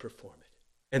to perform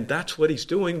it. And that's what he's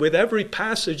doing with every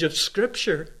passage of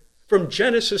Scripture. From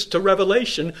Genesis to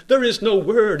Revelation, there is no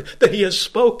word that he has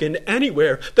spoken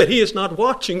anywhere that he is not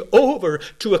watching over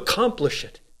to accomplish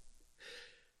it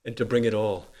and to bring it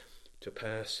all to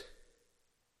pass.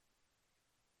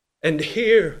 And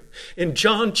here in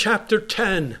John chapter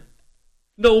 10,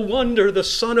 no wonder the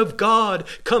Son of God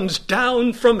comes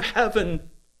down from heaven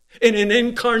in an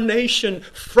incarnation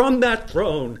from that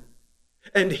throne,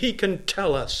 and he can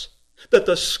tell us that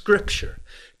the Scripture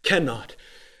cannot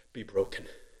be broken.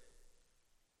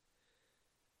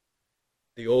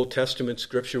 The Old Testament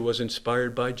Scripture was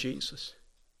inspired by Jesus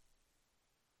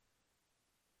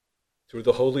through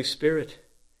the Holy Spirit.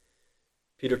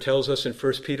 Peter tells us in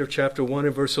 1 Peter chapter 1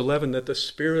 and verse 11 that the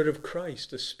Spirit of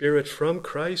Christ, the Spirit from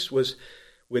Christ, was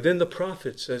within the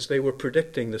prophets as they were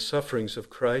predicting the sufferings of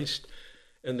Christ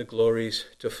and the glories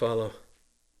to follow.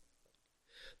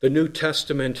 The New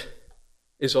Testament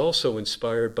is also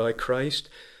inspired by Christ,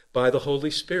 by the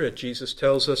Holy Spirit. Jesus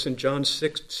tells us in John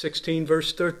 16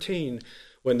 verse 13,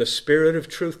 when the Spirit of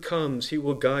truth comes, he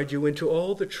will guide you into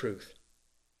all the truth.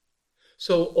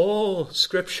 So all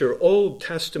Scripture, Old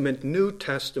Testament, New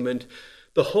Testament,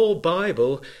 the whole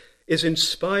Bible is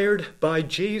inspired by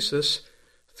Jesus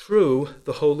through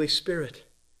the Holy Spirit.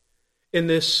 In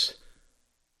this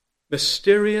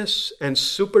mysterious and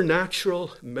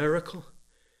supernatural miracle,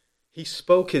 he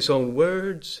spoke his own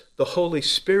words. The Holy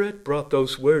Spirit brought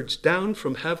those words down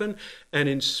from heaven and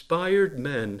inspired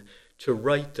men to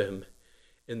write them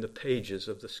in the pages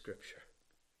of the Scripture.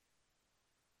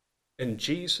 And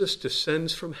Jesus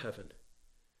descends from heaven,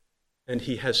 and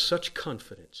he has such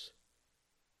confidence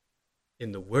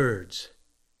in the words,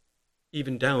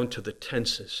 even down to the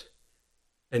tenses,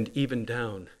 and even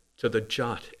down to the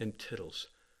jot and tittles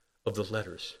of the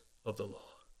letters of the law.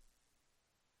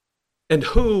 And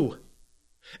who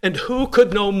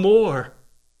could know more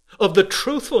of the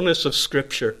truthfulness of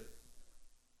Scripture?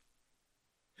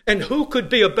 And who could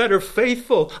be a more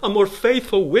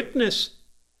faithful witness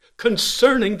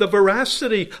concerning the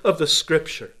veracity of the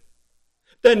Scripture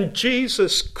than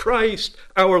Jesus Christ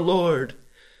our Lord?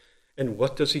 And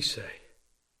what does he say?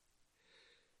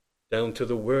 Down to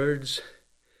the words,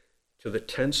 to the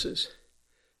tenses,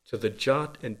 to the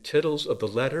jot and tittles of the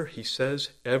letter, he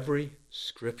says, every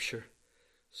Scripture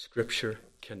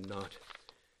cannot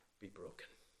be broken.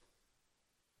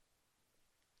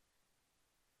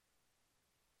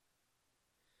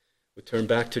 We turn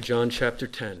back to John chapter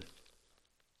 10.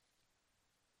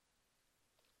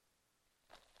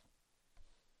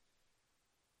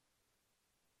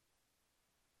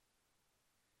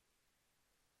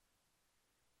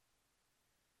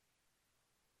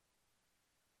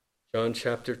 John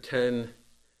chapter 10,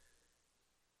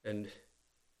 and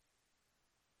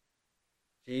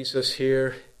Jesus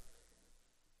here,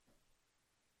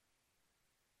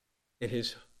 in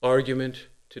his argument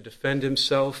to defend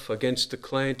himself against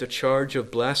the charge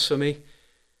of blasphemy,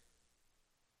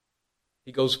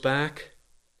 He goes back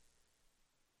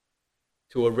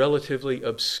to a relatively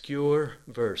obscure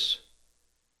verse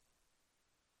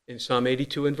in Psalm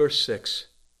 82 and verse 6,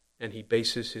 and he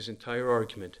bases his entire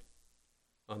argument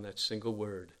on that single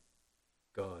word,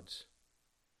 God's.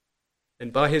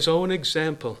 And by his own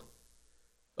example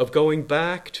of going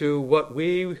back to what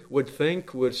we would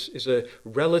think is a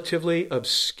relatively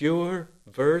obscure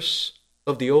verse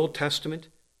of the Old Testament,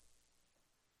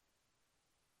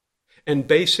 and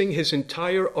basing his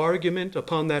entire argument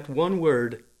upon that one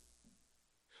word,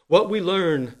 what we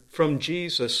learn from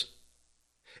Jesus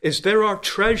is there are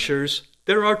treasures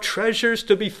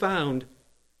to be found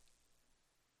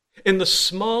in the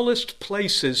smallest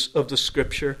places of the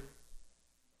Scripture.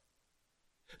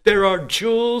 There are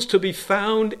jewels to be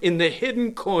found in the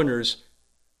hidden corners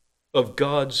of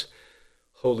God's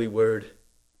holy word.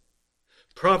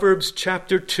 Proverbs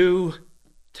chapter 2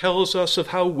 tells us of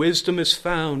how wisdom is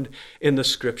found in the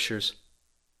Scriptures.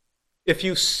 If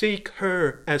you seek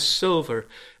her as silver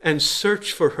and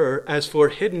search for her as for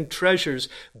hidden treasures,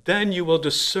 then you will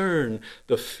discern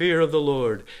the fear of the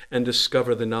Lord and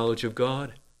discover the knowledge of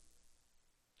God.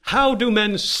 How do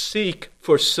men seek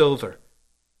for silver?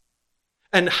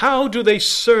 And how do they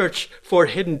search for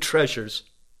hidden treasures?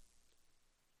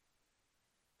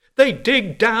 They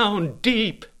dig down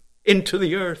deep into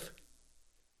the earth.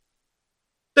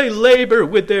 They labor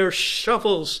with their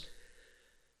shovels,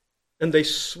 and they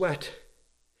sweat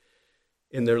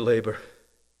in their labor.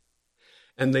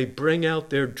 And they bring out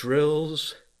their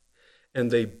drills, and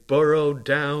they burrow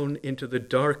down into the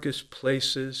darkest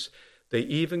places. They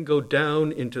even go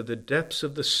down into the depths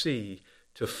of the sea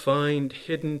to find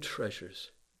hidden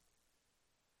treasures.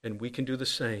 And we can do the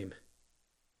same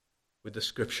with the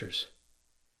Scriptures.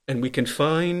 And we can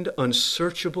find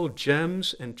unsearchable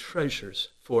gems and treasures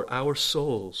for our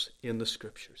souls in the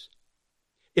Scriptures,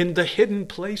 in the hidden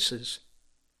places,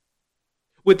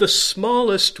 with the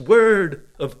smallest word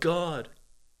of God.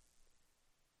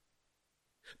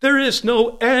 There is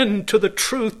no end to the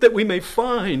truth that we may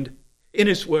find in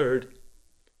His Word.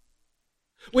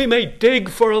 We may dig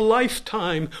for a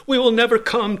lifetime. We will never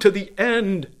come to the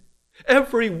end.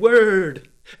 Every word,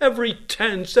 every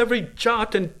tense, every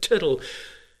jot and tittle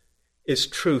is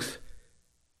truth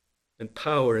and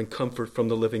power and comfort from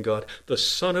the living God. The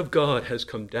Son of God has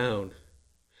come down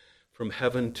from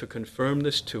heaven to confirm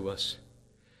this to us,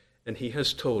 and He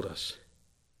has told us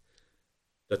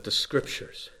that the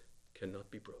Scriptures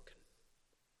cannot be broken.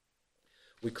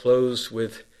 We close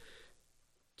with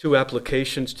two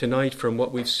applications tonight from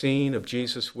what we've seen of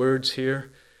Jesus' words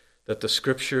here, that the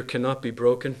Scripture cannot be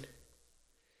broken.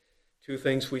 Two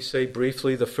things we say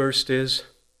briefly. The first is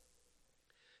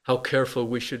how careful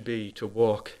we should be to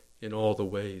walk in all the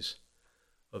ways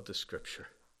of the Scripture.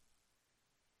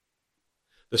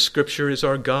 The Scripture is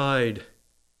our guide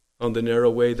on the narrow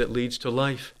way that leads to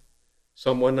life.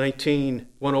 Psalm 119,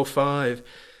 105,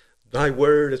 Thy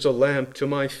word is a lamp to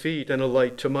my feet and a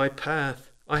light to my path.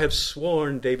 I have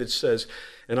sworn, David says,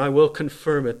 and I will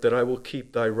confirm it, that I will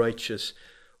keep thy righteous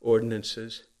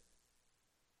ordinances.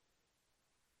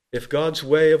 If God's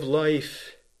way of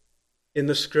life in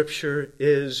the Scripture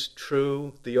is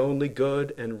true, the only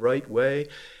good and right way,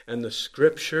 and the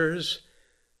Scriptures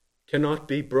cannot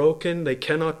be broken, they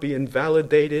cannot be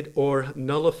invalidated or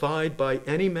nullified by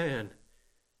any man,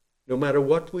 no matter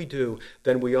what we do,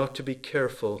 then we ought to be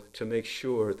careful to make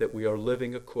sure that we are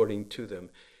living according to them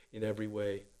in every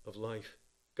way of life.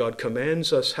 God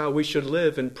commands us how we should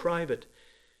live in private.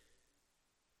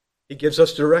 He gives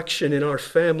us direction in our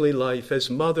family life as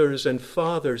mothers and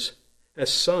fathers,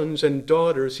 as sons and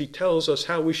daughters. He tells us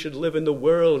how we should live in the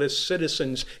world as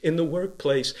citizens in the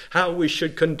workplace, how we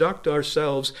should conduct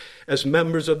ourselves as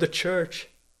members of the church.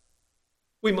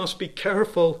 We must be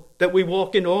careful that we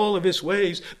walk in all of His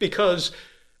ways, because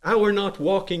our not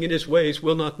walking in His ways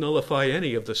will not nullify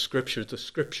any of the Scriptures. The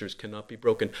Scriptures cannot be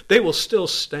broken. They will still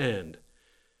stand,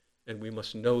 and we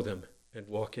must know them and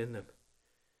walk in them.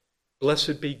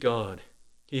 Blessed be God.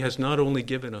 He has not only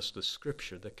given us the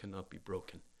Scripture that cannot be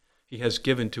broken, He has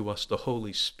given to us the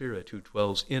Holy Spirit who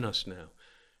dwells in us now,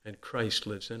 and Christ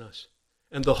lives in us.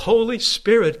 And the Holy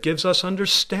Spirit gives us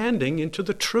understanding into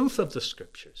the truth of the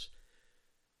Scriptures.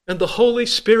 And the Holy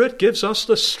Spirit gives us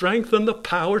the strength and the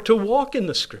power to walk in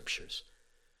the Scriptures.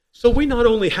 So we not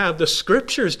only have the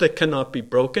Scriptures that cannot be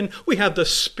broken, we have the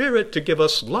Spirit to give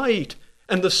us light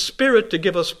and the Spirit to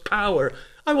give us power.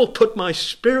 I will put my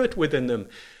Spirit within them,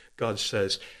 God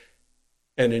says,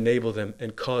 and enable them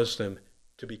and cause them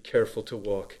to be careful to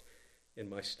walk in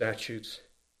my statutes.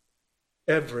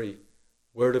 Every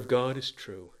word of God is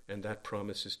true, and that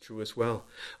promise is true as well.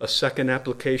 A second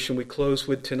application we close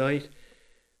with tonight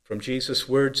from Jesus'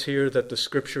 words here that the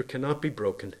Scripture cannot be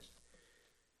broken.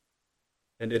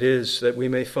 And it is that we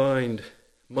may find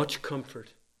much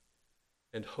comfort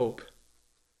and hope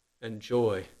and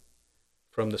joy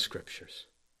from the Scriptures.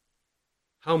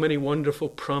 How many wonderful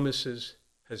promises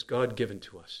has God given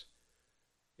to us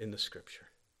in the Scripture?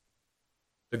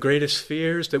 The greatest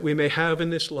fears that we may have in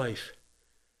this life,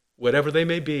 whatever they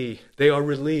may be, they are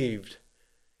relieved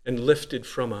and lifted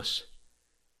from us.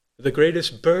 The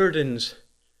greatest burdens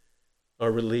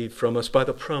are relieved from us by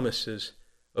the promises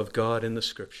of God in the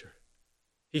Scripture.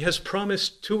 He has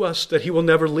promised to us that he will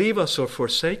never leave us or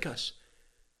forsake us.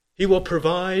 He will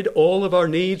provide all of our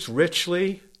needs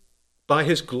richly by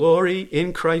his glory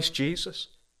in Christ Jesus.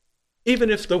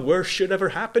 Even if the worst should ever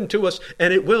happen to us,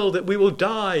 and it will, that we will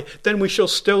die, then we shall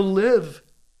still live,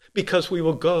 because we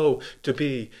will go to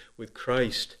be with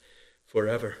Christ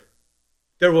forever.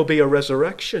 There will be a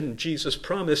resurrection. Jesus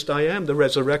promised, I am the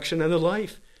resurrection and the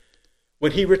life.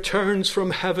 When he returns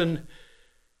from heaven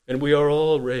and we are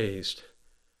all raised,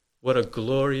 what a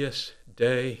glorious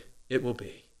day it will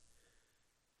be.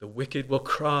 The wicked will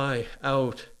cry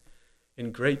out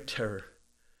in great terror,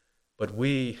 but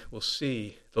we will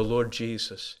see the Lord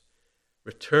Jesus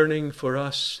returning for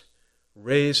us,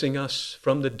 raising us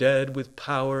from the dead with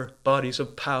power, bodies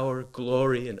of power,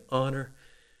 glory, and honor.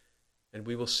 And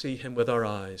we will see him with our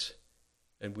eyes,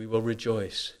 and we will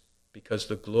rejoice because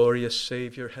the glorious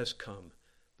Savior has come,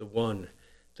 the one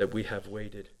that we have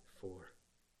waited for.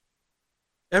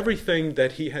 Everything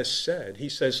that he has said, he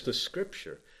says the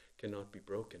Scripture cannot be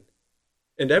broken.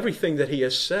 And everything that he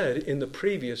has said in the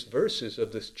previous verses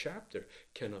of this chapter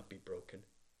cannot be broken.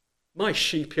 My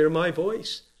sheep hear my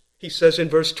voice. He says in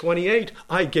verse 28,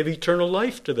 I give eternal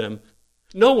life to them.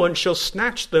 No one shall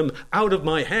snatch them out of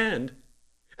my hand.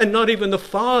 And not even the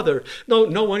Father.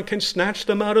 No one can snatch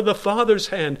them out of the Father's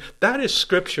hand. That is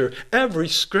Scripture. Every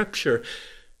Scripture.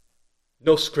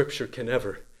 No Scripture can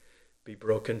ever be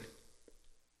broken.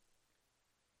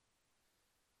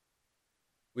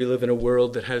 We live in a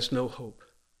world that has no hope.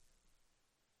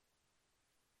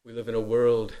 We live in a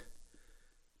world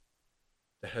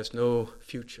that has no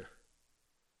future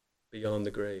beyond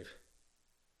the grave.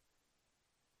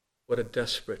 What a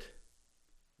desperate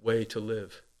way to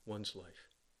live one's life.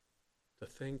 To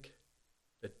think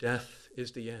that death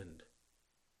is the end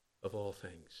of all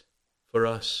things. For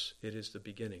us, it is the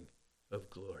beginning of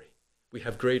glory. We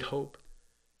have great hope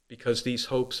because these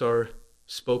hopes are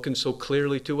spoken so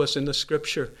clearly to us in the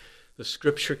Scripture. The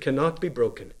Scripture cannot be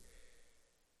broken.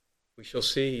 We shall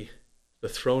see the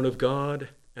throne of God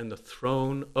and the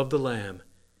throne of the Lamb,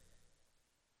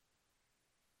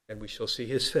 and we shall see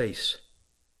his face.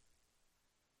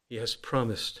 He has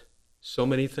promised so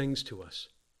many things to us.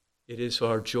 It is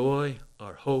our joy,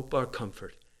 our hope, our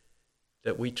comfort,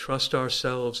 that we trust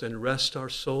ourselves and rest our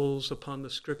souls upon the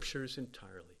Scriptures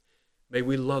entirely. May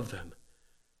we love them.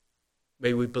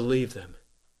 May we believe them.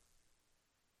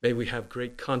 May we have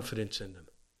great confidence in them.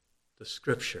 The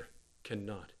Scripture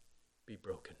cannot be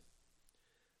broken.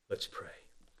 Let's pray.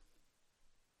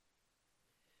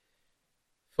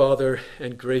 Father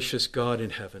and gracious God in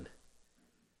heaven,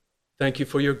 thank you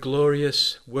for your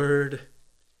glorious word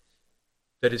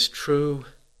that is true,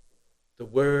 the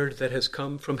word that has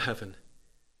come from heaven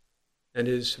and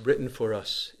is written for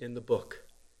us in the book.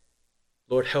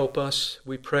 Lord, help us,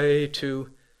 we pray,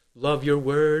 to love your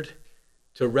word,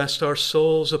 to rest our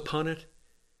souls upon it,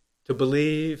 to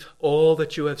believe all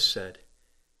that you have said.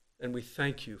 And we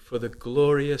thank you for the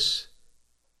glorious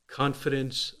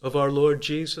confidence of our Lord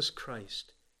Jesus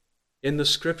Christ in the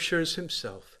Scriptures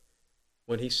himself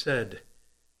when he said,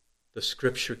 the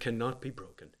Scripture cannot be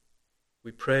broken.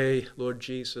 We pray, Lord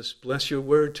Jesus, bless your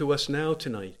word to us now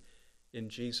tonight. In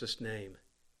Jesus' name,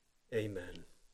 amen.